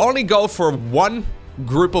 You only go for 1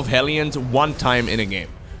 group of Hellions 1 time in a game.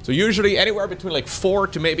 So usually anywhere between like 4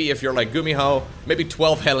 to maybe, if you're like GuMiho, maybe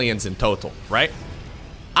 12 Hellions in total, right?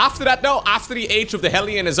 After that though, after the age of the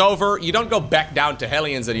Hellion is over, you don't go back down to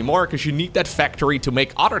Hellions anymore because you need that factory to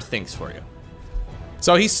make other things for you.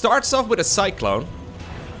 So he starts off with a Cyclone,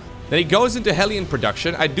 then he goes into Hellion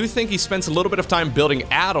production. I do think he spends a little bit of time building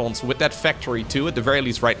add-ons with that factory too, at the very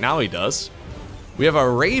least right now he does. We have a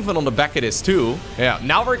Raven on the back of this too. Yeah,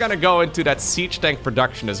 now we're gonna go into that siege tank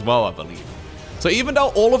production as well, I believe. So even though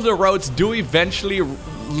all of the roads do eventually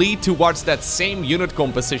lead towards that same unit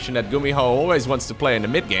composition that GuMiho always wants to play in the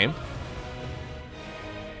mid-game,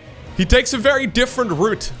 he takes a very different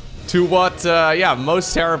route to what, yeah,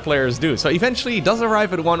 most Terran players do. So eventually he does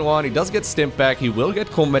arrive at 1-1, he does get stimp back, he will get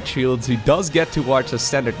combat shields, he does get towards a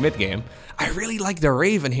standard mid-game. I really like the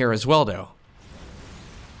Raven here as well, though.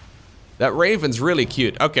 That Raven's really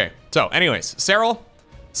cute. Okay, so anyways, Serral,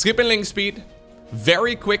 skipping link speed,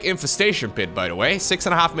 very quick infestation pit, by the way.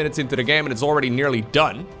 6.5 minutes into the game and it's already nearly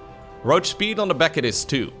done. Roach speed on the Beckett is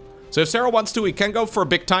 2. So if Serral wants to, he can go for a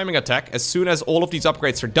big timing attack as soon as all of these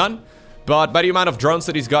upgrades are done. But by the amount of drones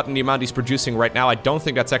that he's got and the amount he's producing right now, I don't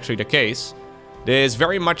think that's actually the case. This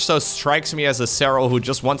very much so strikes me as a Serral who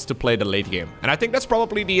just wants to play the late game. And I think that's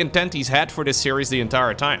probably the intent he's had for this series the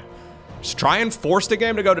entire time. Just try and force the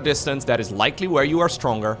game to go to distance. That is likely where you are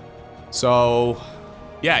stronger. So,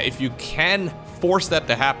 yeah, if you can force that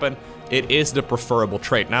to happen, it is the preferable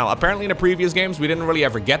trait. Now, apparently in the previous games, we didn't really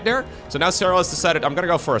ever get there. So now Serral has decided, I'm gonna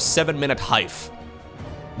go for a 7-minute hive.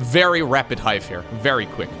 Very rapid hive here. Very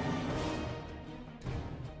quick.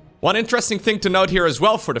 One interesting thing to note here as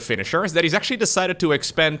well for the finisher is that he's actually decided to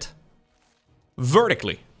expand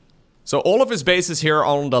vertically. So all of his bases here are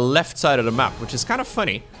on the left side of the map, which is kind of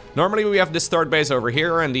funny. Normally we have this third base over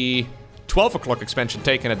here and the 12 o'clock expansion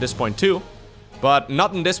taken at this point too. But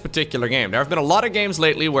not in this particular game. There have been a lot of games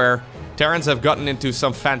lately where Terrans have gotten into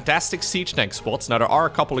some fantastic siege tank spots. Now there are a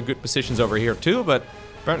couple of good positions over here too, but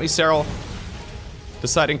apparently Serral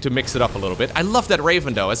deciding to mix it up a little bit. I love that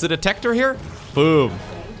Raven though. As the detector here, boom.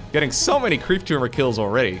 Getting so many creep tumor kills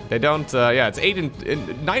already. They don't, yeah, it's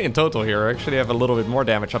 9 in total here. Actually have a little bit more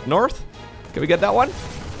damage up north. Can we get that one?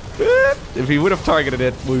 If he would have targeted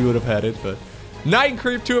it, we would have had it, but 9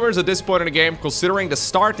 creep tumors at this point in the game, considering the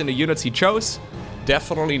start and the units he chose.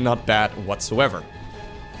 Definitely not bad whatsoever.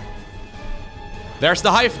 There's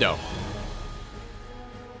the hive though.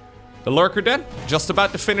 The lurker then, just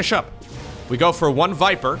about to finish up. We go for 1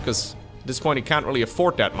 Viper, because at this point he can't really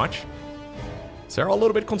afford that much. Serral a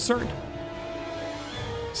little bit concerned.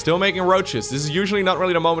 Still making roaches. This is usually not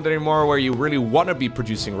really the moment anymore where you really want to be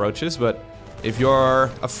producing roaches, but if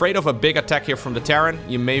you're afraid of a big attack here from the Terran,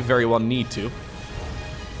 you may very well need to.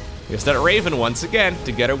 Here's that Raven once again,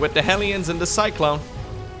 together with the Hellions and the Cyclone.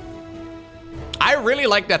 I really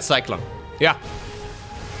like that Cyclone. Yeah.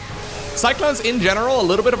 Cyclones in general, a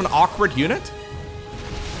little bit of an awkward unit.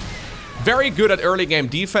 Very good at early game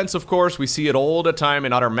defense, of course. We see it all the time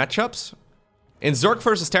in other matchups. In Zerg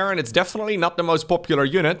versus Terran, it's definitely not the most popular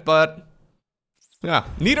unit, but yeah,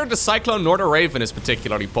 neither the Cyclone nor the Raven is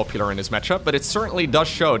particularly popular in this matchup, but it certainly does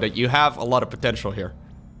show that you have a lot of potential here.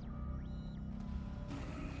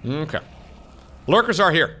 Okay. Lurkers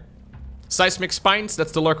are here. Seismic Spines,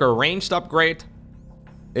 that's the Lurker ranged upgrade.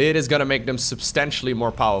 It is gonna make them substantially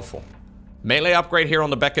more powerful. Melee upgrade here on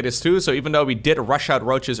the Beckett is 2, so even though we did rush out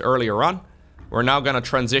roaches earlier on, we're now gonna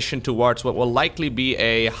transition towards what will likely be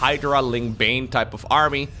a Hydra Ling Bane type of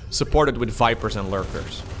army, supported with Vipers and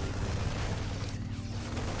Lurkers.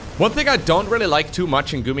 One thing I don't really like too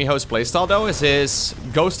much in GuMiho's playstyle though is his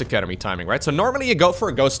Ghost Academy timing, right? So normally you go for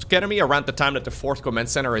a Ghost Academy around the time that the 4th Command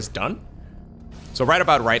Center is done. So right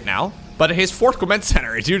about right now. But his 4th Command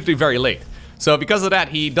Center is usually very late. So because of that,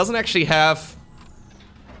 he doesn't actually have...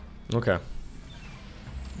 Okay.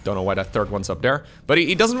 Don't know why that 3rd one's up there. But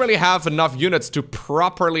he doesn't really have enough units to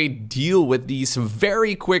properly deal with these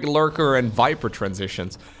very quick Lurker and Viper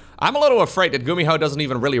transitions. I'm a little afraid that GuMiho doesn't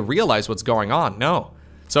even really realize what's going on. No.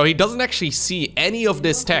 So he doesn't actually see any of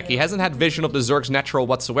this tech. He hasn't had vision of the Zerg's natural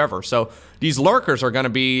whatsoever. So these Lurkers are going to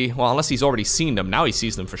be... Well, unless he's already seen them. Now he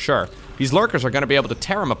sees them for sure. These Lurkers are going to be able to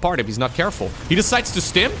tear him apart if he's not careful. He decides to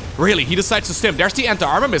stim? Really? He decides to stim. There's the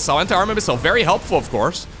anti-armor missile. Anti-armor missile. Very helpful, of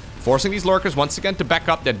course. Forcing these Lurkers once again to back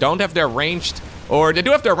up. They don't have their ranged... Or they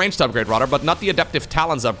do have their ranged upgrade, rather, but not the Adaptive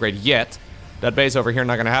Talons upgrade yet. That base over here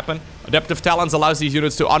not going to happen. Adaptive Talons allows these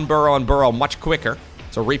units to unburrow and burrow much quicker.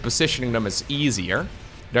 So repositioning them is easier.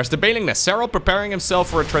 There's the Bailing Nest. Serral preparing himself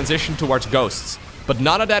for a transition towards Ghosts. But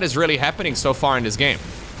none of that is really happening so far in this game.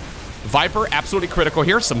 Viper, absolutely critical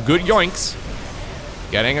here. Some good yoinks.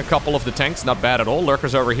 Getting a couple of the tanks, not bad at all.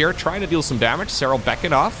 Lurkers over here trying to deal some damage. Serral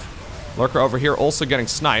backing off. Lurker over here also getting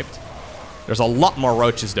sniped. There's a lot more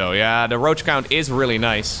roaches though. Yeah, the roach count is really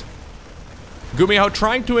nice. GuMiho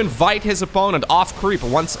trying to invite his opponent off creep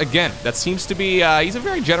once again. That seems to be, he's a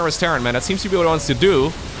very generous Terran, man. That seems to be what he wants to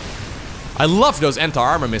do. I love those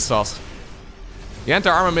anti-armor missiles. The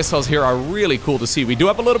anti-armor missiles here are really cool to see. We do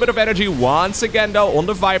have a little bit of energy once again, though, on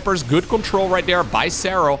the Vipers. Good control right there by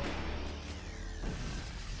Serral.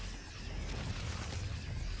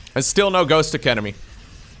 And still no Ghost Academy.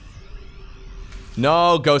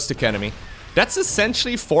 No Ghost Academy. That's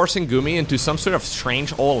essentially forcing Gumi into some sort of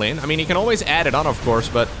strange all-in. I mean, he can always add it on, of course,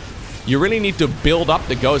 but you really need to build up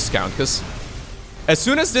the Ghost count, because as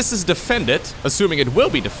soon as this is defended, assuming it will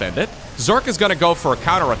be defended, Zerg is gonna go for a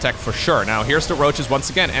counterattack for sure. Now, here's the roaches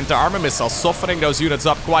once again. Anti-armor missiles softening those units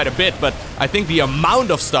up quite a bit, but I think the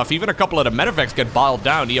amount of stuff, even a couple of the medevacs get boiled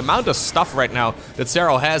down. The amount of stuff right now that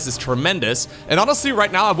Serral has is tremendous. And honestly,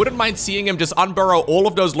 right now, I wouldn't mind seeing him just unburrow all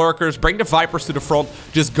of those Lurkers, bring the Vipers to the front,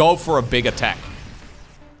 just go for a big attack.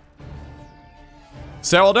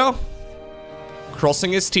 Serral, though,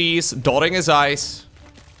 crossing his T's, dotting his I's,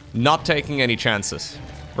 not taking any chances.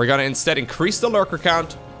 We're gonna instead increase the lurker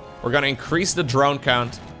count, we're gonna increase the drone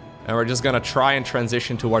count, and we're just gonna try and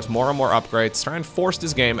transition towards more and more upgrades, try and force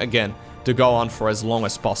this game, again, to go on for as long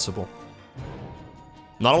as possible.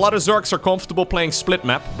 Not a lot of Zergs are comfortable playing split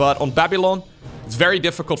map, but on Babylon, it's very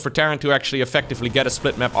difficult for Terran to actually effectively get a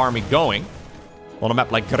split map army going. On a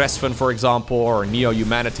map like Gresven, for example, or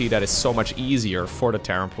Neo-Humanity, that is so much easier for the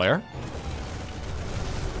Terran player.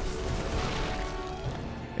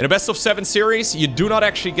 In a best-of-7 series, you do not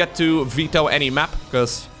actually get to veto any map,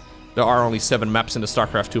 because there are only 7 maps in the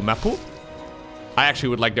StarCraft 2 map pool. I actually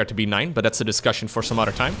would like there to be 9, but that's a discussion for some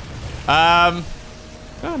other time.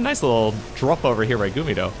 Oh, nice little drop over here by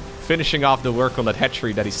GuMiho, finishing off the work on that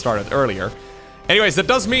hatchery that he started earlier. Anyways, that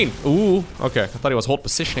does mean... Ooh, okay. I thought he was hold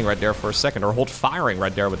positioning right there for a second, or hold firing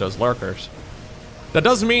right there with those lurkers. That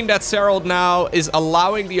does mean that Serral now is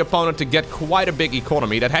allowing the opponent to get quite a big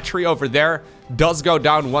economy. That hatchery over there does go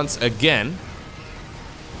down once again.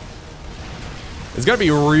 It's gonna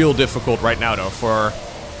be real difficult right now, though, for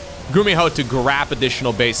GuMiho to grab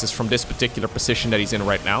additional bases from this particular position that he's in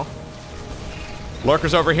right now.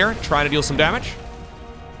 Lurkers over here, trying to deal some damage.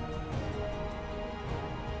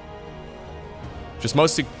 Just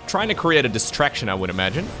mostly trying to create a distraction, I would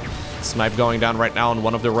imagine. Snipe going down right now on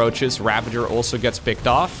one of the roaches. Ravager also gets picked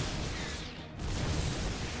off.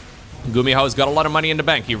 GuMiho's got a lot of money in the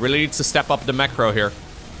bank. He really needs to step up the macro here.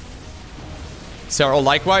 Serral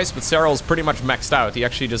likewise, but Serral's pretty much maxed out. He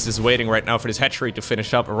actually just is waiting right now for this hatchery to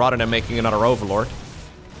finish up rather than making another Overlord.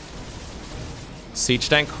 Siege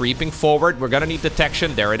tank creeping forward. We're gonna need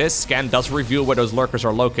detection. There it is. Scan does reveal where those lurkers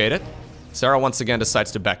are located. Serral once again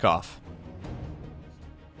decides to back off.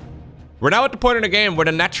 We're now at the point in the game where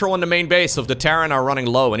the natural and the main base of the Terran are running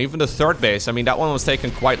low, and even the third base, I mean, that one was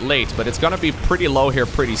taken quite late, but it's gonna be pretty low here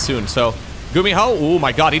pretty soon. So, GuMiho, oh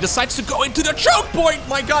my god, he decides to go into the choke point!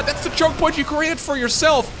 My god, that's the choke point you created for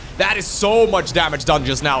yourself! That is so much damage done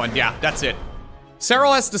just now, and yeah, that's it.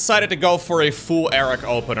 Serral has decided to go for a full Eric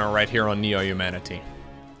opener right here on Neo-Humanity.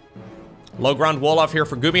 Low ground wall off here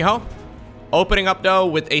for GuMiho. Opening up, though,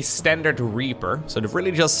 with a standard Reaper, so they're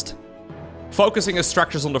really just focusing his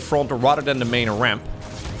structures on the front rather than the main ramp.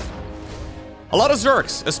 A lot of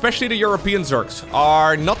Zergs, especially the European Zergs,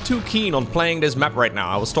 are not too keen on playing this map right now.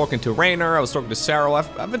 I was talking to Rainer, I was talking to Serral,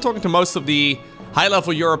 I've been talking to most of the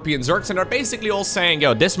high-level European Zergs, and they're basically all saying,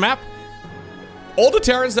 yo, this map, all the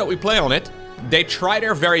Terrans that we play on it, they try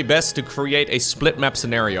their very best to create a split map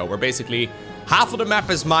scenario, where basically half of the map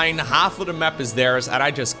is mine, half of the map is theirs, and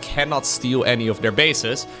I just cannot steal any of their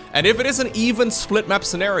bases. And if it is an even split map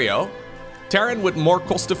scenario, Terran with more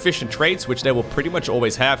cost-efficient trades, which they will pretty much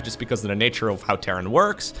always have just because of the nature of how Terran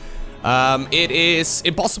works, it is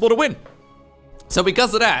impossible to win. So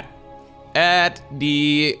because of that, at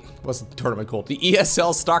the... what's the tournament called? The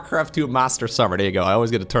ESL StarCraft 2 Master Summer. There you go. I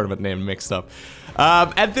always get the tournament name mixed up.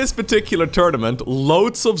 At this particular tournament,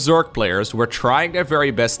 loads of Zerg players were trying their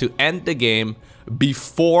very best to end the game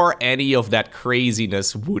before any of that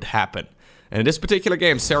craziness would happen. And in this particular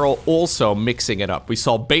game, Serral also mixing it up. We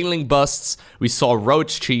saw Baneling busts, we saw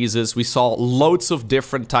roach cheeses, we saw loads of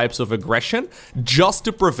different types of aggression just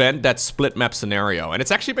to prevent that split map scenario. And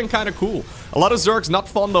it's actually been kind of cool. A lot of Zergs not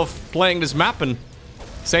fond of playing this map, and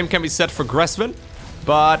same can be said for Gresven.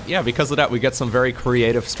 But yeah, because of that, we get some very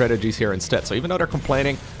creative strategies here instead. So even though they're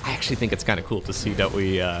complaining, I actually think it's kind of cool to see that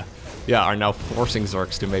we are now forcing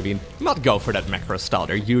Zergs to maybe not go for that macro style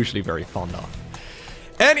they're usually very fond of.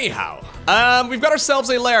 Anyhow, we've got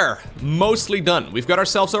ourselves a lair, mostly done. We've got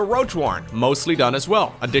ourselves a roach warren, mostly done as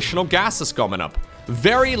well. Additional gases coming up.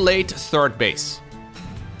 Very late third base.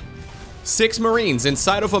 6 Marines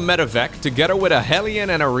inside of a medevac together with a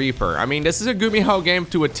Hellion and a Reaper. I mean, this is a GuMiho game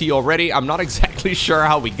to a T already. I'm not exactly sure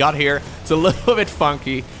how we got here. It's a little bit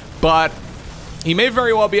funky, but he may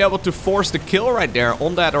very well be able to force the kill right there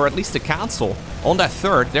on that, or at least the cancel on that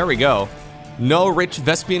third. There we go. No rich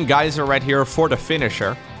Vespian Geyser right here for the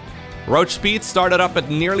finisher. Roach speed started up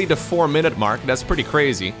at nearly the 4-minute mark. That's pretty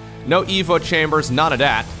crazy. No Evo chambers, none of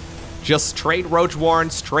that. Just straight Roach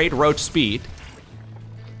warren, straight Roach speed.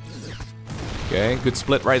 Okay, good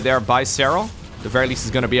split right there by Serral. At the very least,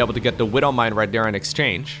 he's going to be able to get the Widow Mine right there in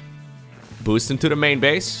exchange. Boost into the main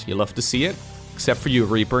base. You love to see it. Except for you,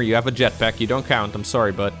 Reaper. You have a jetpack. You don't count. I'm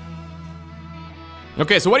sorry, bud.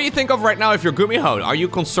 Okay, so what do you think of right now if you're GuMiho? Are you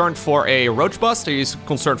concerned for a Roach bust? Are you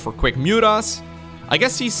concerned for quick mutas? I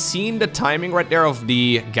guess he's seen the timing right there of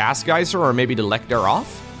the gas geyser, or maybe the Lecter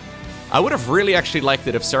off. I would have really actually liked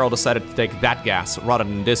it if Serral decided to take that gas rather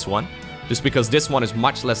than this one. just because this one is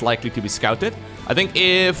much less likely to be scouted. I think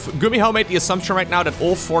if GuMiho made the assumption right now that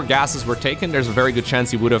all 4 gases were taken, there's a very good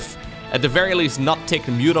chance he would have, at the very least, not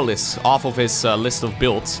taken Mutalis off of his list of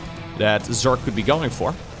builds that Zerg could be going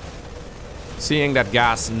for. Seeing that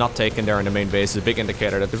gas not taken there in the main base is a big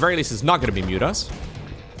indicator that at the very least it's not going to be Mutas.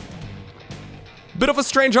 Bit of a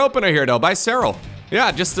strange opener here, though, by Serral.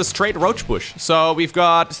 Yeah, just a straight roach push. So we've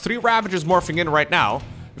got 3 Ravagers morphing in right now.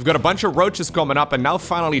 We've got a bunch of roaches coming up, and now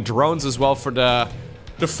finally drones as well for the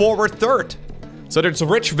forward third. So there's a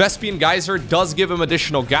rich Vespian Geyser, does give him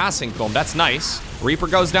additional gas income. That's nice. Reaper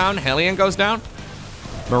goes down, Hellion goes down.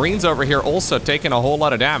 Marines over here also taking a whole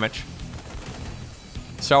lot of damage.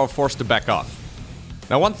 So forced to back off.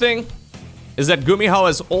 Now, one thing is that GuMiho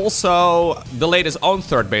has also delayed his own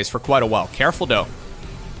third base for quite a while. Careful, though.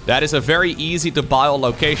 That is a very easy to bile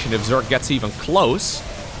location if Zerg gets even close.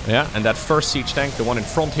 Yeah, and that first siege tank, the one in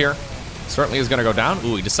front here, certainly is going to go down.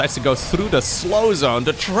 Ooh, he decides to go through the slow zone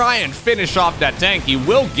to try and finish off that tank. He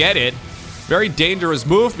will get it. Very dangerous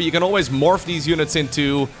move, but you can always morph these units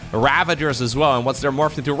into Ravagers as well. And once they're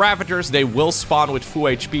morphed into Ravagers, they will spawn with full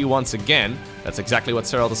HP once again. That's exactly what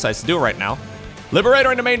Serral decides to do right now. Liberator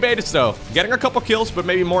in the main base, though. Getting a couple kills, but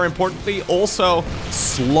maybe more importantly, also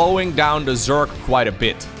slowing down the Zerg quite a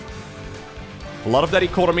bit. A lot of that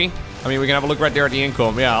economy. I mean, we can have a look right there at the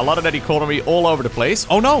income. Yeah, a lot of that economy all over the place.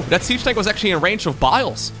 Oh no, that siege tank was actually in range of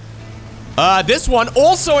Biles. This one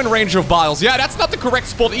also in range of Biles. Yeah, that's not the correct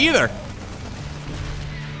spot either.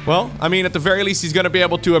 Well, I mean, at the very least, he's going to be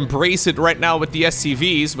able to embrace it right now with the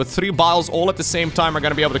SCVs. But 3 Biles all at the same time are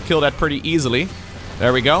going to be able to kill that pretty easily.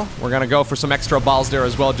 There we go. We're going to go for some extra Biles there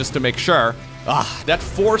as well, just to make sure. Ah, that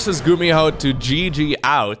forces GuMiho to GG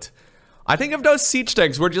out. I think if those siege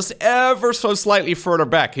tanks were just ever so slightly further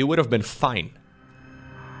back, he would have been fine.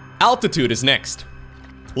 Altitude is next.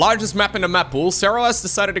 Largest map in the map pool. Serral has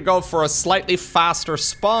decided to go for a slightly faster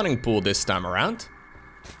spawning pool this time around.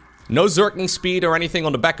 No Zergling speed or anything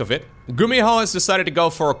on the back of it. GuMiho has decided to go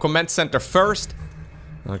for a command center first.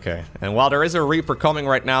 Okay, and while there is a Reaper coming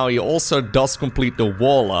right now, he also does complete the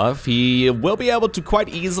wall of. He will be able to quite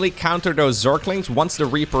easily counter those Zerglings once the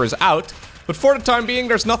Reaper is out. But for the time being,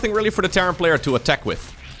 there's nothing really for the Terran player to attack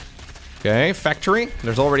with. Okay, factory.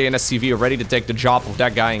 There's already an SCV ready to take the job of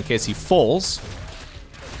that guy in case he falls.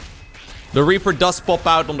 The Reaper does pop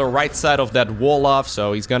out on the right side of that wall off,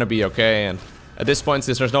 so he's gonna be okay. And at this point,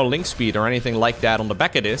 since there's no link speed or anything like that on the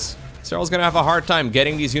back of this, Serral's gonna have a hard time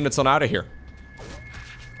getting these units on out of here.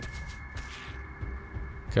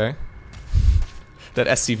 Okay. That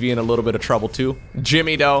SCV in a little bit of trouble too.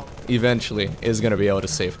 Jimmy, though, eventually is gonna be able to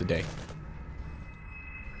save the day.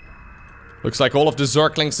 Looks like all of the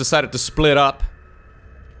Zerglings decided to split up.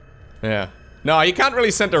 Yeah. No, you can't really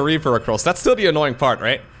send a Reaper across. That's still the annoying part,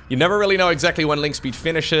 right? You never really know exactly when link speed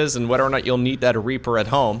finishes and whether or not you'll need that Reaper at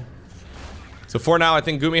home. So for now, I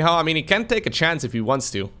think GuMiho, I mean, he can take a chance if he wants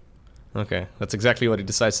to. Okay, that's exactly what he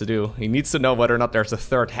decides to do. He needs to know whether or not there's a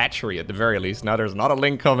third hatchery at the very least. Now there's not a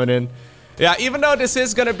link coming in. Yeah, even though this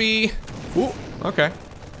is gonna be... Ooh, okay.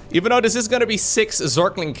 Even though this is gonna be 6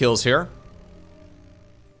 Zergling kills here.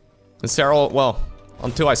 And Serral, well,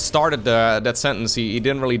 until I started that sentence, he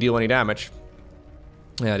didn't really deal any damage.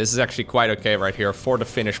 Yeah, this is actually quite okay right here for the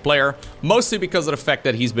Finnish player. Mostly because of the fact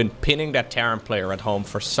that he's been pinning that Terran player at home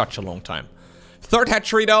for such a long time. Third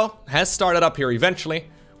hatchery, though, has started up here eventually.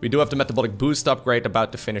 We do have the metabolic boost upgrade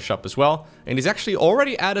about to finish up as well. And he's actually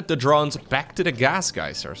already added the drones back to the gas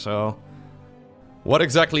geyser, so... What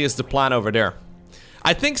exactly is the plan over there?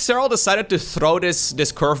 I think Serral decided to throw this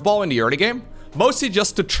curveball in the early game. Mostly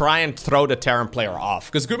just to try and throw the Terran player off.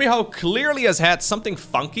 Because GuMiho clearly has had something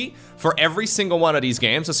funky for every single one of these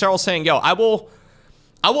games. So Serral's saying, yo, I will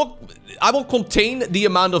contain the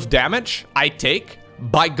amount of damage I take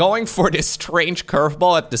by going for this strange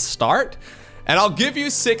curveball at the start. And I'll give you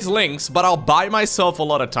 6 links, but I'll buy myself a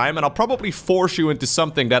lot of time. And I'll probably force you into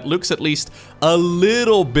something that looks at least a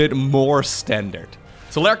little bit more standard.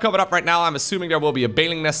 So Lair coming up right now. I'm assuming there will be a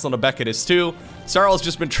Bailing Nest on the back of this too. Serral's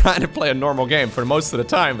just been trying to play a normal game for most of the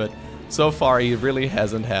time, but so far he really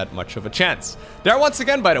hasn't had much of a chance. There once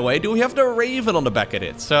again, by the way, do we have the Raven on the back of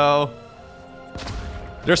it? So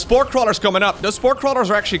there's Spore Crawlers coming up. Those Spore Crawlers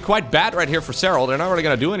are actually quite bad right here for Serral. They're not really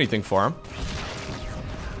going to do anything for him.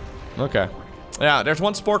 Okay. Yeah, there's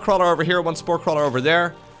one Spore Crawler over here, one Spore Crawler over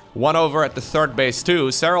there. One over at the third base too.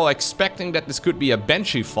 Serral expecting that this could be a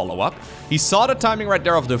Banshee follow-up. He saw the timing right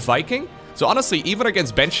there of the Viking. So honestly, even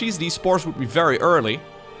against Banshees, these spores would be very early.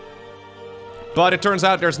 But it turns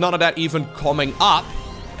out there's none of that even coming up,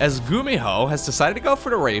 as GuMiho has decided to go for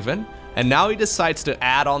the Raven. And now he decides to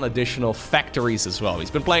add on additional factories as well.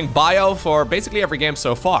 He's been playing Bio for basically every game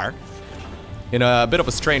so far. in a bit of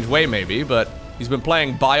a strange way maybe, but he's been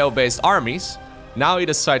playing bio-based armies. Now he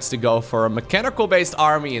decides to go for a mechanical-based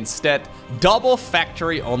army instead. Double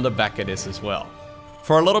factory on the back of this as well.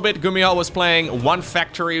 For a little bit, GuMiho was playing 1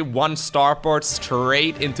 factory, 1 starport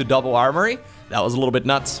straight into double armory. That was a little bit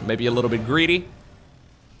nuts, maybe a little bit greedy.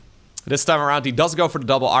 This time around, he does go for the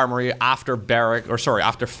double armory after barrack, or sorry,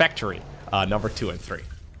 after factory number 2 and 3.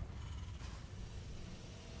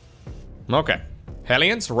 Okay.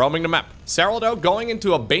 Hellions roaming the map. Serral, though, going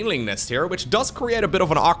into a Baneling nest here, which does create a bit of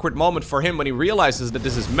an awkward moment for him when he realizes that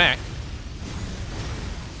this is mech.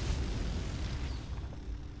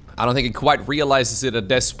 I don't think he quite realizes it at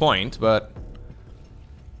this point, but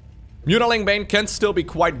Mutaling Bane can still be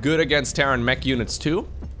quite good against Terran mech units too.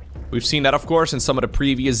 We've seen that, of course, in some of the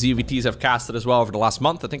previous ZVTs I've casted as well over the last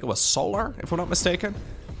month. I think it was Solar, if I'm not mistaken,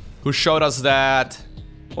 who showed us that,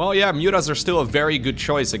 well, yeah, Mutas are still a very good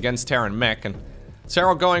choice against Terran mech. And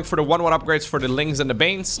Serral going for the 1-1 upgrades for the Lings and the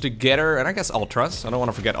Banes together, and I guess Ultras. I don't want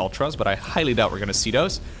to forget Ultras, but I highly doubt we're going to see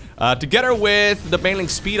those. Together with the Baneling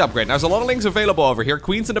speed upgrade. Now, there's a lot of Lings available over here.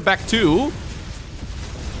 Queens in the back too.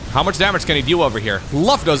 How much damage can he deal over here?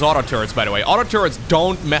 Love those auto turrets, by the way. Auto turrets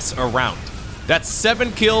don't mess around. That's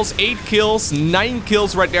 7 kills, 8 kills, 9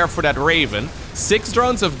 kills right there for that Raven. 6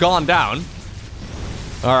 drones have gone down.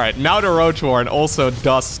 Alright, now the Roach Warren also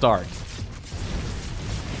does start.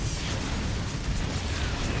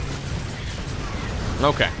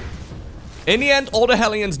 Okay. In the end, all the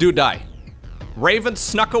Hellions do die. Raven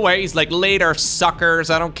snuck away. He's like, later, suckers,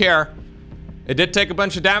 I don't care. It did take a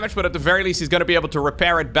bunch of damage, but at the very least, he's going to be able to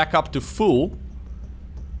repair it back up to full.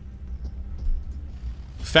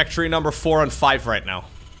 Factory number 4 and 5 right now.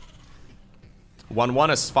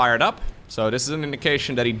 1-1 is fired up. So this is an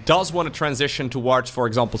indication that he does want to transition towards, for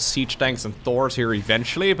example, siege tanks and Thors here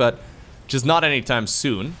eventually, but just not anytime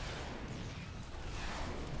soon.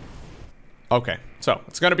 Okay, so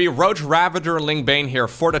it's going to be Roach, Ravager, and Ling Bane here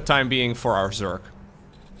for the time being for our Zerg.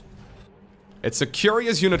 It's a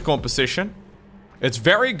curious unit composition. It's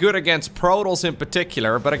very good against Protoss in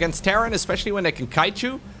particular, but against Terran, especially when they can kite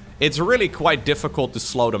you, it's really quite difficult to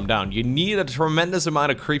slow them down. You need a tremendous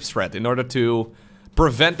amount of creep threat in order to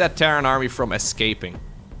prevent that Terran army from escaping.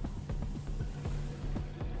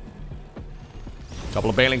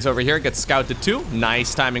 Couple of Banelings over here, gets scouted too.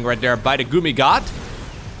 Nice timing right there by the Gumi God.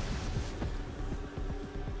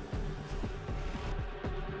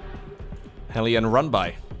 Hellion run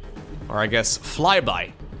by. Or I guess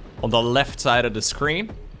flyby. On the left side of the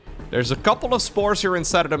screen. There's a couple of spores here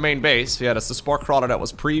inside of the main base. Yeah, that's the spore crawler that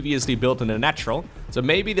was previously built in the natural. So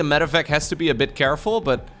maybe the medevac has to be a bit careful,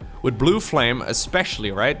 but with Blue Flame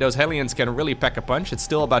especially, right? Those Hellions can really pack a punch. It's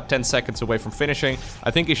still about 10 seconds away from finishing.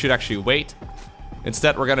 I think he should actually wait.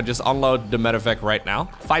 Instead, we're gonna just unload the medevac right now.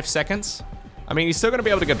 5 seconds. I mean, he's still gonna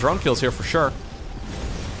be able to get drone kills here for sure.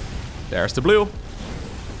 There's the blue.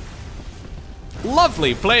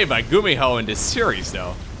 Lovely play by GuMiho in this series,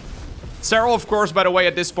 though. Serral, of course, by the way,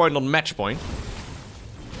 at this point on match point.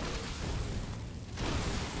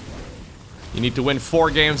 You need to win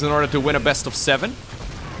 4 games in order to win a best-of-7.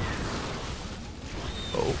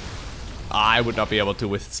 Oh. I would not be able to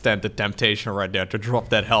withstand the temptation right there to drop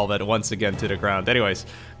that helmet once again to the ground. Anyways,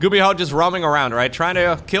 GuMiho just roaming around, right? Trying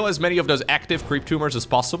to kill as many of those active creep tumors as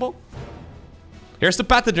possible. Here's the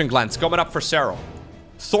pathogen glands coming up for Serral.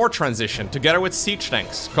 Thor transition together with siege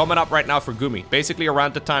tanks coming up right now for Gumi. Basically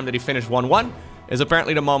around the time that he finished 1-1 is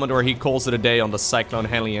apparently the moment where he calls it a day on the Cyclone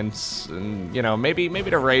Hellions. And, you know, maybe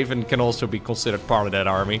the Raven can also be considered part of that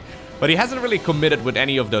army. But he hasn't really committed with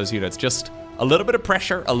any of those units. Just a little bit of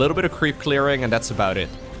pressure, a little bit of creep clearing, and that's about it.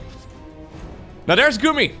 Now there's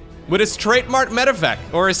Gumi with his trademark medevac,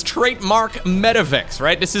 or his trademark medevacs,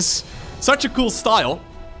 right? This is such a cool style.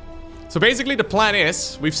 So basically the plan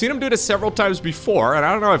is, we've seen him do this several times before, and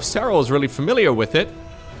I don't know if Serral is really familiar with it.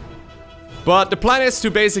 But the plan is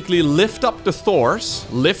to basically lift up the Thors,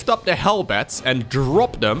 lift up the Hellbats, and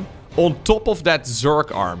drop them on top of that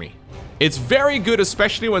Zerg army. It's very good,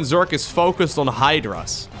 especially when Zerg is focused on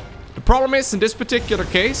Hydras. The problem is, in this particular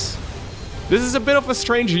case, this is a bit of a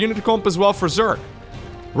strange unit comp as well for Zerg.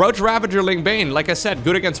 Roach, Ravager, Ling Bane, like I said,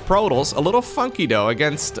 good against Protoss, a little funky though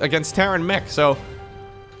against Terran mech, so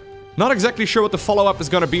not exactly sure what the follow-up is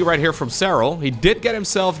going to be right here from Serral. He did get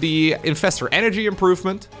himself the Infestor Energy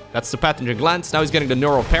improvement. That's the pathogen glands. Now he's getting the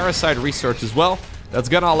Neural Parasite research as well. That's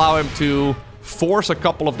going to allow him to force a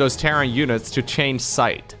couple of those Terran units to change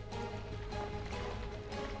site.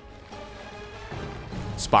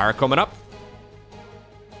 Spire coming up.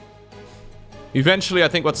 Eventually, I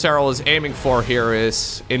think what Serral is aiming for here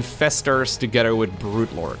is Infestors together with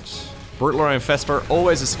Brute Lords. Brute Lord and Infestor,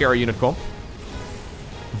 always a scary unit comp.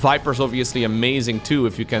 Viper's obviously amazing too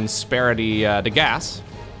if you can spare the gas.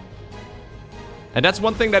 And that's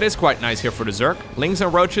one thing that is quite nice here for the Zerg. Lings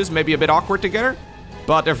and Roaches may be a bit awkward together,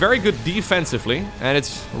 but they're very good defensively, and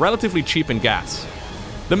it's relatively cheap in gas.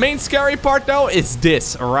 The main scary part, though, is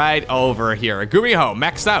this right over here. GuMiho,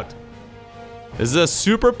 maxed out. This is a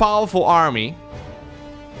super powerful army.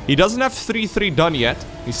 He doesn't have 3-3 done yet.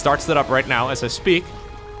 He starts that up right now as I speak.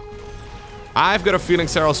 I've got a feeling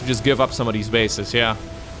Serral should just give up some of these bases, yeah.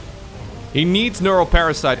 He needs Neural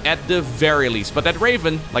Parasite at the very least. But that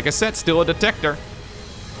Raven, like I said, still a detector.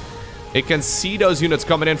 It can see those units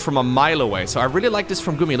coming in from a mile away. So I really like this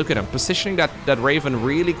from GuMi. Look at him, positioning that Raven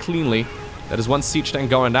really cleanly. That is one siege tank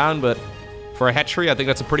going down, but for a hatchery, I think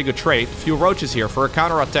that's a pretty good trade. A few roaches here for a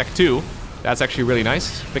counter-attack too. That's actually really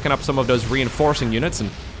nice. Picking up some of those reinforcing units and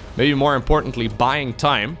maybe more importantly, buying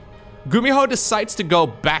time. GuMiho decides to go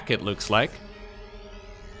back, it looks like.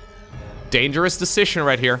 Dangerous decision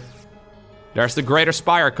right here. There's the Greater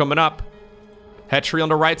Spire coming up. Hatchery on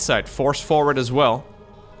the right side, forced forward as well.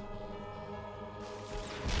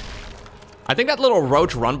 I think that little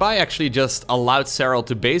roach run-by actually just allowed Serral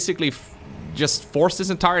to basically just force this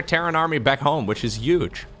entire Terran army back home, which is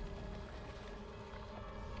huge.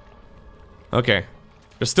 Okay.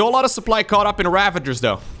 There's still a lot of supply caught up in Ravagers,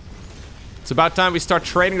 though. It's about time we start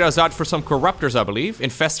trading those out for some Corruptors, I believe.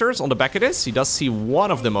 Infestors on the back of this. He does see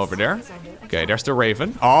one of them over there. Okay, there's the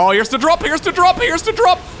Raven. Oh, here's the drop, here's the drop, here's the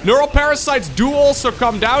drop! Neural Parasites do also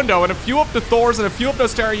come down, though, and a few of the Thors and a few of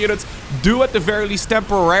those Terran units do, at the very least,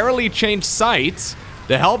 temporarily change sites.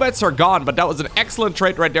 The Hellbats are gone, but that was an excellent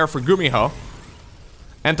trade right there for GuMiho.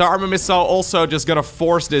 And the Armor Missile also just gonna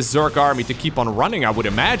force this Zerg army to keep on running, I would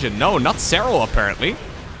imagine. No, not Serral, apparently.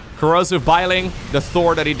 Corrosive Biling, the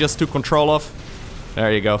Thor that he just took control of.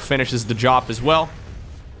 There you go, finishes the job as well.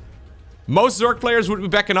 Most Zerg players would be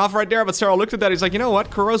backing off right there, but Serral looked at that, he's like, you know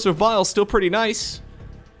what, Corrosive Bile's still pretty nice.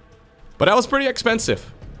 But that was pretty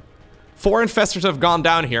expensive. 4 Infestors have gone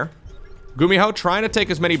down here. GuMiho trying to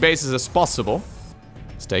take as many bases as possible.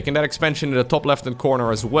 He's taking that expansion in the top left-hand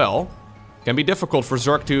corner as well. Can be difficult for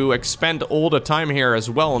Zerg to expand all the time here as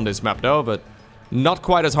well on this map though, but not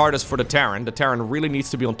quite as hard as for the Terran. The Terran really needs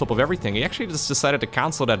to be on top of everything. He actually just decided to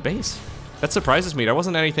cancel that base. That surprises me. There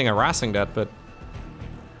wasn't anything harassing that, but...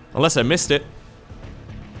 unless I missed it.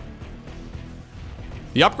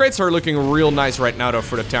 The upgrades are looking real nice right now though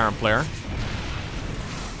for the Terran player.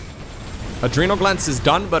 Adrenal Glands is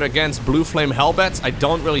done, but against Blue Flame Hellbats, I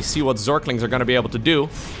don't really see what Zerglings are going to be able to do.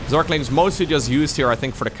 Zerglings mostly just used here, I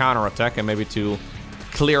think, for the counter-attack and maybe to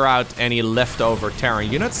clear out any leftover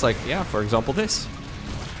Terran units, like, yeah, for example, this.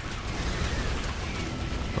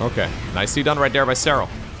 Okay, nicely done right there by Serral.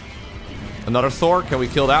 Another Thor, can we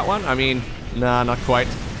kill that one? I mean, nah, not quite.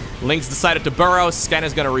 Lynx decided to burrow, Scan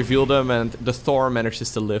is gonna reveal them, and the Thor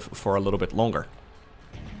manages to live for a little bit longer.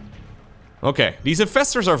 Okay, these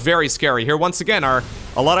Infestors are very scary. Here, once again, are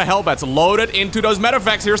a lot of Hellbats loaded into those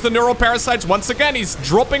Medevacs. Here's the Neural Parasites. Once again, he's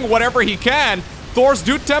dropping whatever he can. Thors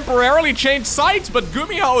do temporarily change sites, but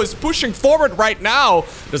GuMiho is pushing forward right now.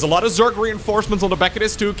 There's a lot of Zerg reinforcements on the back of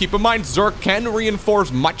this too. Keep in mind, Zerg can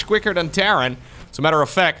reinforce much quicker than Terran. As a matter of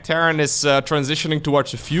fact, Terran is transitioning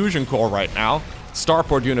towards a fusion core right now.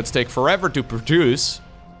 Starport units take forever to produce.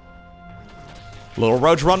 Little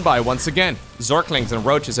Roach run-by once again. Zerglings and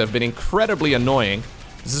Roaches have been incredibly annoying.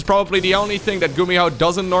 This is probably the only thing that GuMiho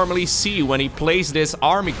doesn't normally see when he plays this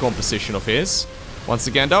army composition of his. Once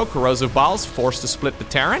again though, Corrosive Biles forced to split the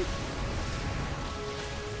Terran.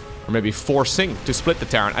 Or maybe forcing to split the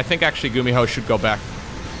Terran. I think actually GuMiho should go back.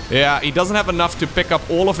 Yeah, he doesn't have enough to pick up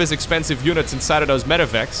all of his expensive units inside of those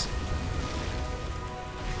Medevacs.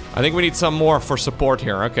 I think we need some more for support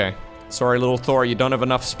here, okay. Sorry little Thor, you don't have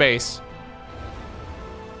enough space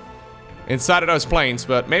inside of those planes,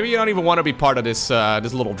 but maybe you don't even want to be part of this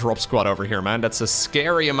this little drop squad over here, man. That's a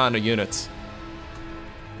scary amount of units.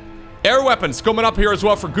 Air weapons coming up here as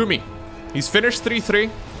well for GuMi. He's finished 3-3,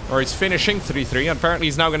 or he's finishing 3-3, and apparently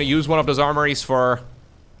he's now going to use one of those armories for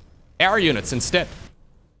air units instead.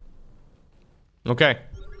 Okay.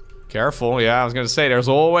 Careful, yeah, I was going to say, there's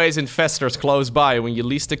always Infestors close by when you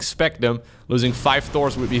least expect them. Losing 5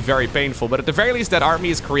 Thors would be very painful, but at the very least that army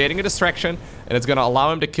is creating a distraction, and it's going to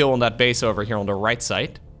allow him to kill on that base over here on the right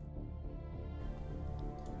side.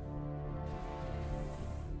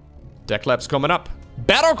 Deck labs coming up.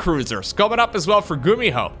 Battle Cruisers coming up as well for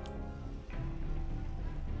GuMiho.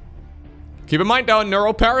 Keep in mind though,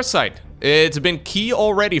 Neural Parasite. It's been key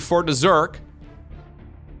already for the Zerg.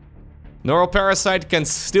 Neural Parasite can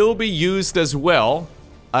still be used as well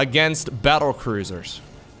against Battle Cruisers.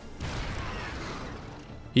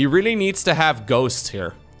 He really needs to have Ghosts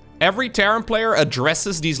here. every Terran player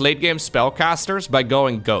addresses these late game spellcasters by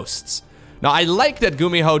going ghosts. Now, I like that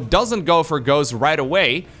GuMiho doesn't go for ghosts right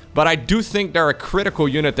away, but I do think they're a critical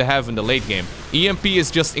unit to have in the late game. EMP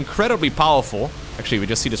is just incredibly powerful. Actually, we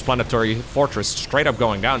just see this planetary fortress straight up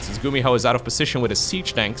going down since GuMiho is out of position with his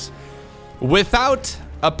siege tanks. Without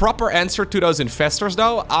a proper answer to those infestors,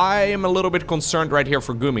 though, I am a little bit concerned right here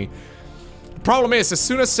for Gumi. The problem is, as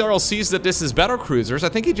soon as Serral sees that this is battle cruisers, I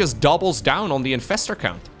think he just doubles down on the infestor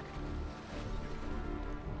count.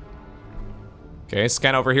 Okay,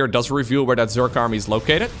 scan over here does reveal where that Zerg army is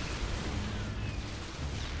located.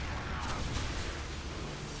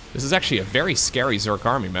 This is actually a very scary Zerg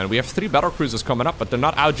army, man. We have 3 battle cruisers coming up, but they're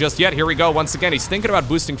not out just yet. Here we go once again. He's thinking about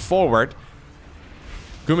boosting forward.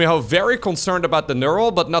 GuMiho very concerned about the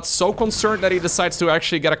neural, but not so concerned that he decides to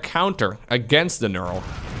actually get a counter against the neural.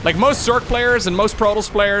 Like most Zerg players and most Protoss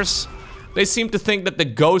players, they seem to think that the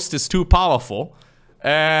ghost is too powerful.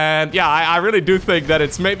 And yeah, I really do think that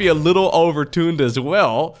it's maybe a little overtuned as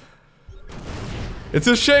well. It's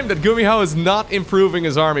a shame that GuMiho is not improving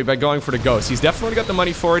his army by going for the ghost. He's definitely got the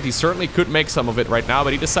money for it. He certainly could make some of it right now,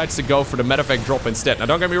 but he decides to go for the medevac drop instead. Now,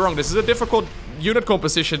 don't get me wrong, this is a difficult unit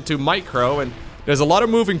composition to micro, and there's a lot of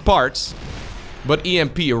moving parts, but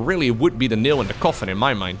EMP really would be the nail in the coffin in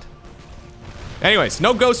my mind. Anyways,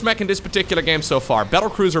 no ghost mech in this particular game so far.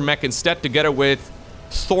 Battlecruiser mech instead, together with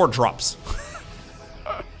Thor drops.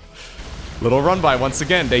 Little run by once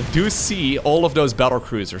again. They do see all of those battle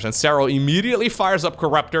cruisers, and Serral immediately fires up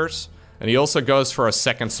Corruptors, and he also goes for a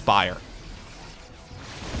second Spire.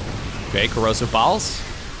 Okay, Corrosive Bowels.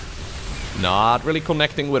 Not really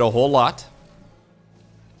connecting with a whole lot.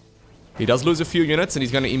 He does lose a few units, and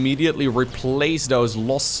he's going to immediately replace those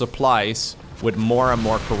lost supplies with more and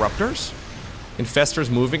more Corruptors. Infestors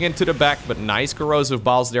moving into the back, but nice Corrosive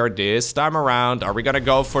Bowels there this time around. Are we going to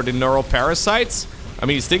go for the Neural Parasites? I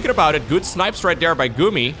mean, he's thinking about it. Good snipes right there by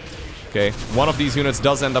Gumi. Okay, one of these units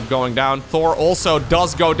does end up going down. Thor also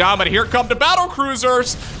does go down, but here come the battle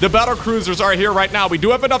cruisers. The battle cruisers are here right now. We do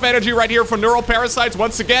have enough energy right here for Neural Parasites.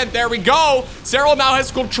 Once again, there we go. Serral now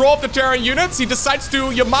has control of the Terran units. He decides to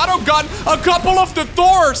Yamato gun a couple of the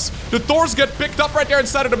Thors. The Thors get picked up right there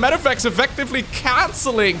inside of the medevacs, effectively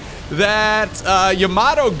canceling that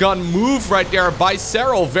Yamato gun move right there by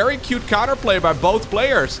Serral. Very cute counterplay by both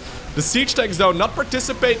players. The siege tanks, though, not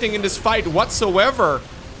participating in this fight whatsoever.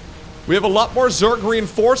 We have a lot more Zerg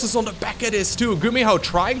reinforcements on the back of this, too. GuMiho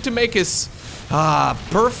trying to make his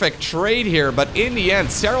perfect trade here, but in the end,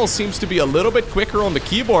 Serral seems to be a little bit quicker on the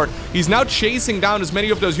keyboard. He's now chasing down as many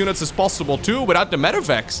of those units as possible, too, without the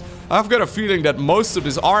medevacs. I've got a feeling that most of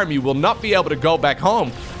his army will not be able to go back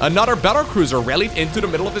home. Another battlecruiser rallied into the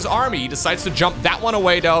middle of his army. He decides to jump that one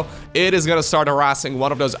away, though. It is going to start harassing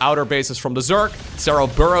one of those outer bases from the Zerg.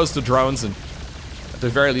 Serral burrows the drones and at the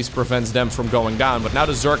very least prevents them from going down. But now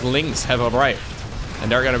the Zerglings have arrived, and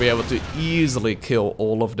they're going to be able to easily kill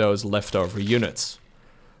all of those leftover units.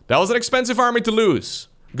 That was an expensive army to lose.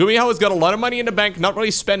 GuMiho has got a lot of money in the bank, not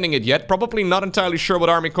really spending it yet. Probably not entirely sure what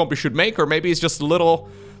army comp he should make, or maybe he's just a little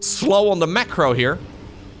slow on the macro here.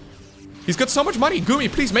 He's got so much money.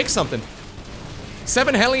 Gumi, please make something.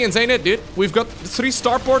 7 Hellions, ain't it, dude? We've got 3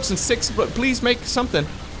 starports and 6, but please make something.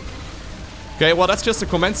 Okay, well, that's just a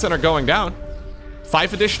command center going down.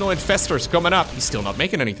 5 additional infestors coming up. He's still not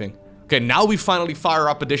making anything. Okay, now we finally fire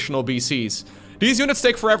up additional BCs. These units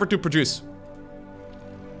take forever to produce.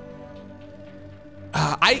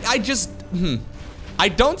 I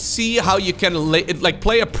don't see how you can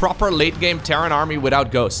play a proper late game Terran army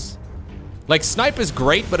without ghosts. Like, snipe is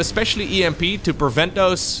great, but especially EMP to prevent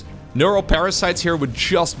those neural parasites here would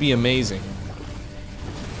just be amazing.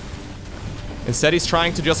 Instead, he's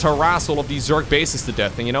trying to just harass all of these Zerg bases to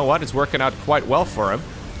death, and you know what? It's working out quite well for him.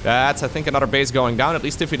 That's, I think, another base going down, at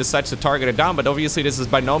least if he decides to target it down, but obviously this is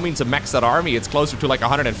by no means a maxed out army. It's closer to like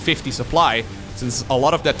 150 supply, since a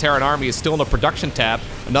lot of that Terran army is still in the production tab.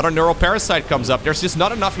 Another neural parasite comes up. There's just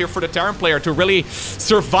not enough here for the Terran player to really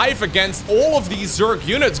survive against all of these Zerg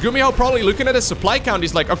units. GuMiho probably looking at his supply count,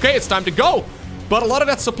 he's like, okay, it's time to go. But a lot of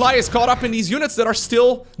that supply is caught up in these units that are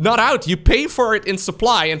still not out. You pay for it in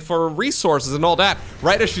supply and for resources and all that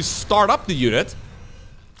right as you start up the unit,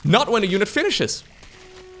 not when the unit finishes.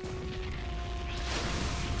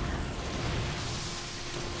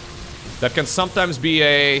 That can sometimes be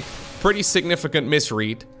a pretty significant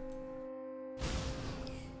misread.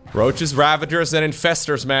 Roaches, Ravagers, and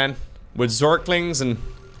Infestors, man. With Zerglings and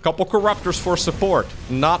a couple Corruptors for support.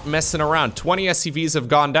 Not messing around. 20 SCVs have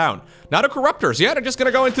gone down. Now the Corruptors, yeah, they're just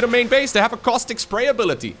gonna go into the main base. They have a caustic spray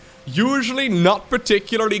ability. Usually not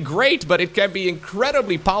particularly great, but it can be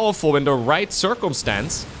incredibly powerful in the right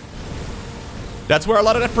circumstance. That's where a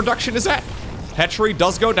lot of that production is at. Hatchery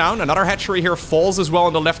does go down. Another hatchery here falls as well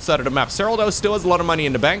on the left side of the map. Serral, though, still has a lot of money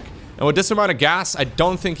in the bank. And with this amount of gas, I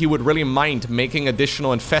don't think he would really mind making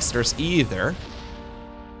additional infestors either.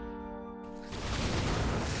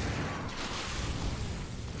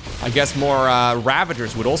 I guess more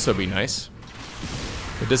Ravagers would also be nice.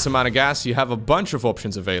 With this amount of gas, you have a bunch of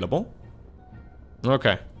options available.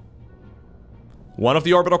 Okay. One of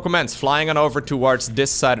the orbital commands flying on over towards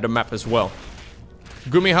this side of the map as well.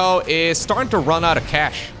 GuMiho is starting to run out of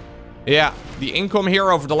cash. Yeah, the income here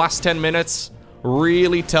over the last 10 minutes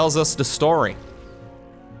really tells us the story.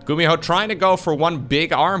 GuMiho trying to go for one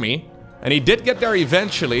big army, and he did get there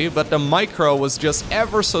eventually, but the micro was just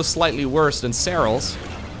ever so slightly worse than Serral's.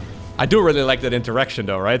 I do really like that interaction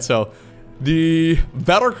though, right? So the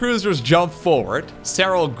battlecruisers jump forward.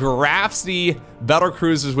 Serral grabs the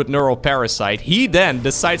battlecruisers with Neural Parasite. He then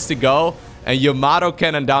decides to go and Yamato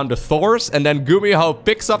cannon down the Thors, and then GuMiho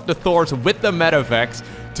picks up the Thors with the Medivacs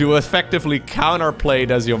to effectively counterplay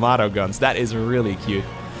those Yamato guns. That is really cute.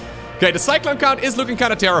 Okay, the Cyclone count is looking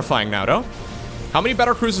kind of terrifying now, though. How many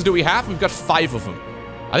battlecruisers do we have? We've got 5 of them.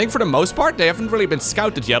 I think for the most part, they haven't really been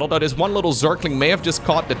scouted yet, although this one little Zergling may have just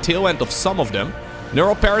caught the tail end of some of them.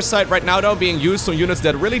 Neural Parasite right now, though, being used on units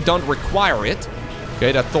that really don't require it.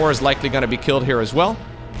 Okay, that Thor is likely going to be killed here as well.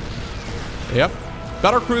 Yep.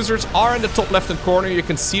 Battlecruisers are in the top left-hand corner. You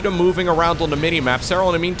can see them moving around on the mini-map. Serral,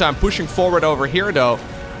 in the meantime, pushing forward over here, though.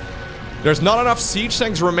 There's not enough siege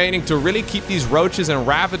tanks remaining to really keep these roaches and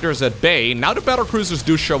ravagers at bay. Now the battlecruisers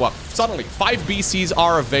do show up. Suddenly, 5 BCs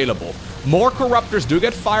are available. More corruptors do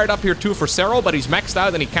get fired up here too for Serral, but he's maxed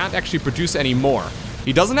out and he can't actually produce any more.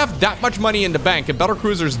 He doesn't have that much money in the bank, and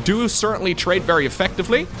battlecruisers do certainly trade very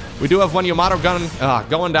effectively. We do have one Yamato gun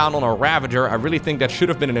going down on a Ravager. I really think that should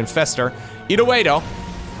have been an Infestor. Either way, though,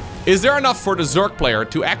 is there enough for the Zerg player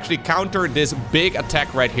to actually counter this big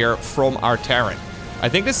attack right here from our Terran? I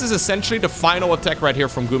think this is essentially the final attack right here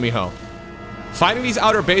from GuMiho. Finding these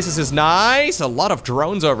outer bases is nice. A lot of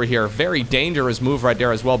drones over here. Very dangerous move right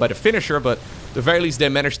there as well by the finisher, but at the very least they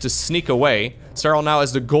managed to sneak away. Serral now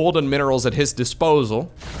has the golden minerals at his disposal.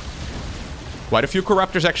 Quite a few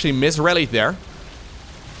corruptors actually misrallied there.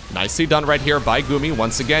 Nicely done right here by Gumi,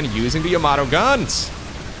 once again using the Yamato guns.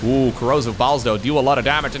 Ooh, corrosive balls though do a lot of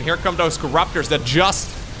damage, and here come those corruptors that just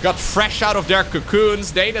got fresh out of their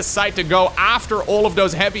cocoons. They decide to go after all of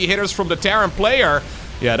those heavy hitters from the Terran player.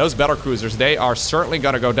 Yeah, those battlecruisers, they are certainly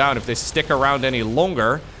gonna go down if they stick around any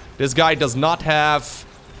longer. This guy does not have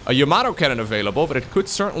a Yamato cannon available, but it could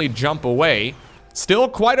certainly jump away. Still,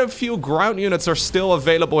 quite a few ground units are still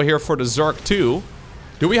available here for the Zerg too.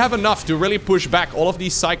 Do we have enough to really push back all of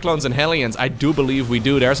these Cyclones and Hellions? I do believe we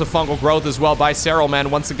do. There's a fungal growth as well by Serral,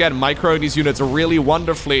 man. Once again, micro these units really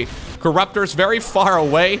wonderfully. Corruptors very far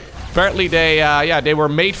away. Apparently they were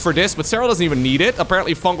made for this, but Serral doesn't even need it.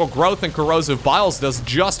 Apparently fungal growth and corrosive biles does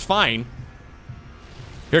just fine.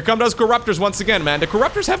 Here come those corruptors once again, man. The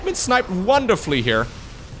corruptors have been sniped wonderfully here.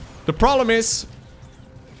 The problem is,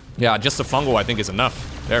 yeah, just a fungal I think is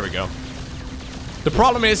enough. There we go. The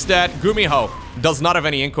problem is that GuMiho does not have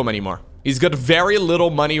any income anymore. He's got very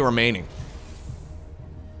little money remaining.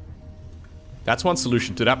 That's one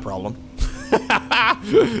solution to that problem.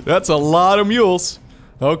 That's a lot of mules.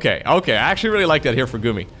 Okay, I actually really like that here for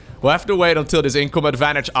Gumi. We'll have to wait until this income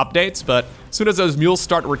advantage updates, but as soon as those mules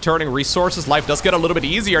start returning resources, life does get a little bit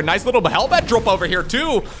easier. Nice little Hellbat drop over here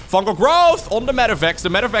too. Fungal growth on the Medivacs. The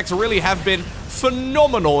Medivacs really have been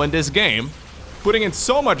phenomenal in this game, putting in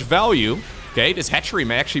so much value. Okay, this hatchery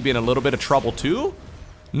may actually be in a little bit of trouble too.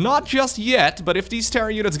 Not just yet, but if these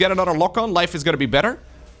Terran units get another lock-on, life is going to be better.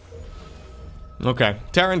 Okay,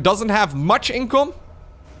 Terran doesn't have much income,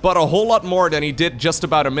 but a whole lot more than he did just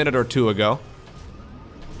about a minute or two ago.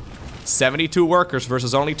 72 workers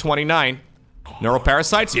versus only 29. Neural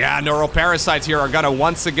Parasites? Yeah, Neural Parasites here are gonna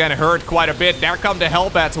once again hurt quite a bit. There come the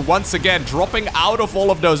Hellbats once again, dropping out of all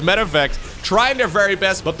of those Medivacs, trying their very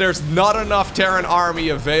best, but there's not enough Terran army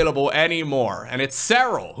available anymore. And it's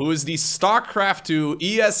Serral, who is the StarCraft 2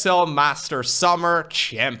 ESL Master Summer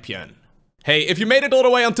Champion. Hey, if you made it all the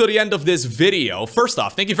way until the end of this video, first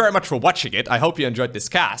off, thank you very much for watching it. I hope you enjoyed this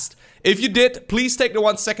cast. If you did, please take the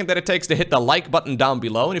 1 second that it takes to hit the like button down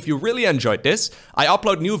below. And if you really enjoyed this, I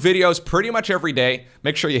upload new videos pretty much every day.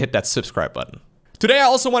 Make sure you hit that subscribe button. Today, I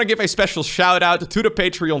also want to give a special shout out to the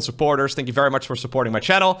Patreon supporters. Thank you very much for supporting my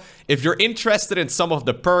channel. If you're interested in some of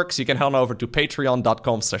the perks, you can head on over to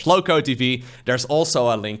patreon.com/LowkoTV. There's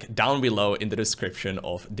also a link down below in the description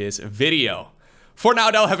of this video. For now,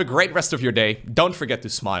 though, have a great rest of your day. Don't forget to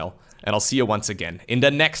smile, and I'll see you once again in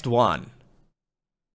the next one.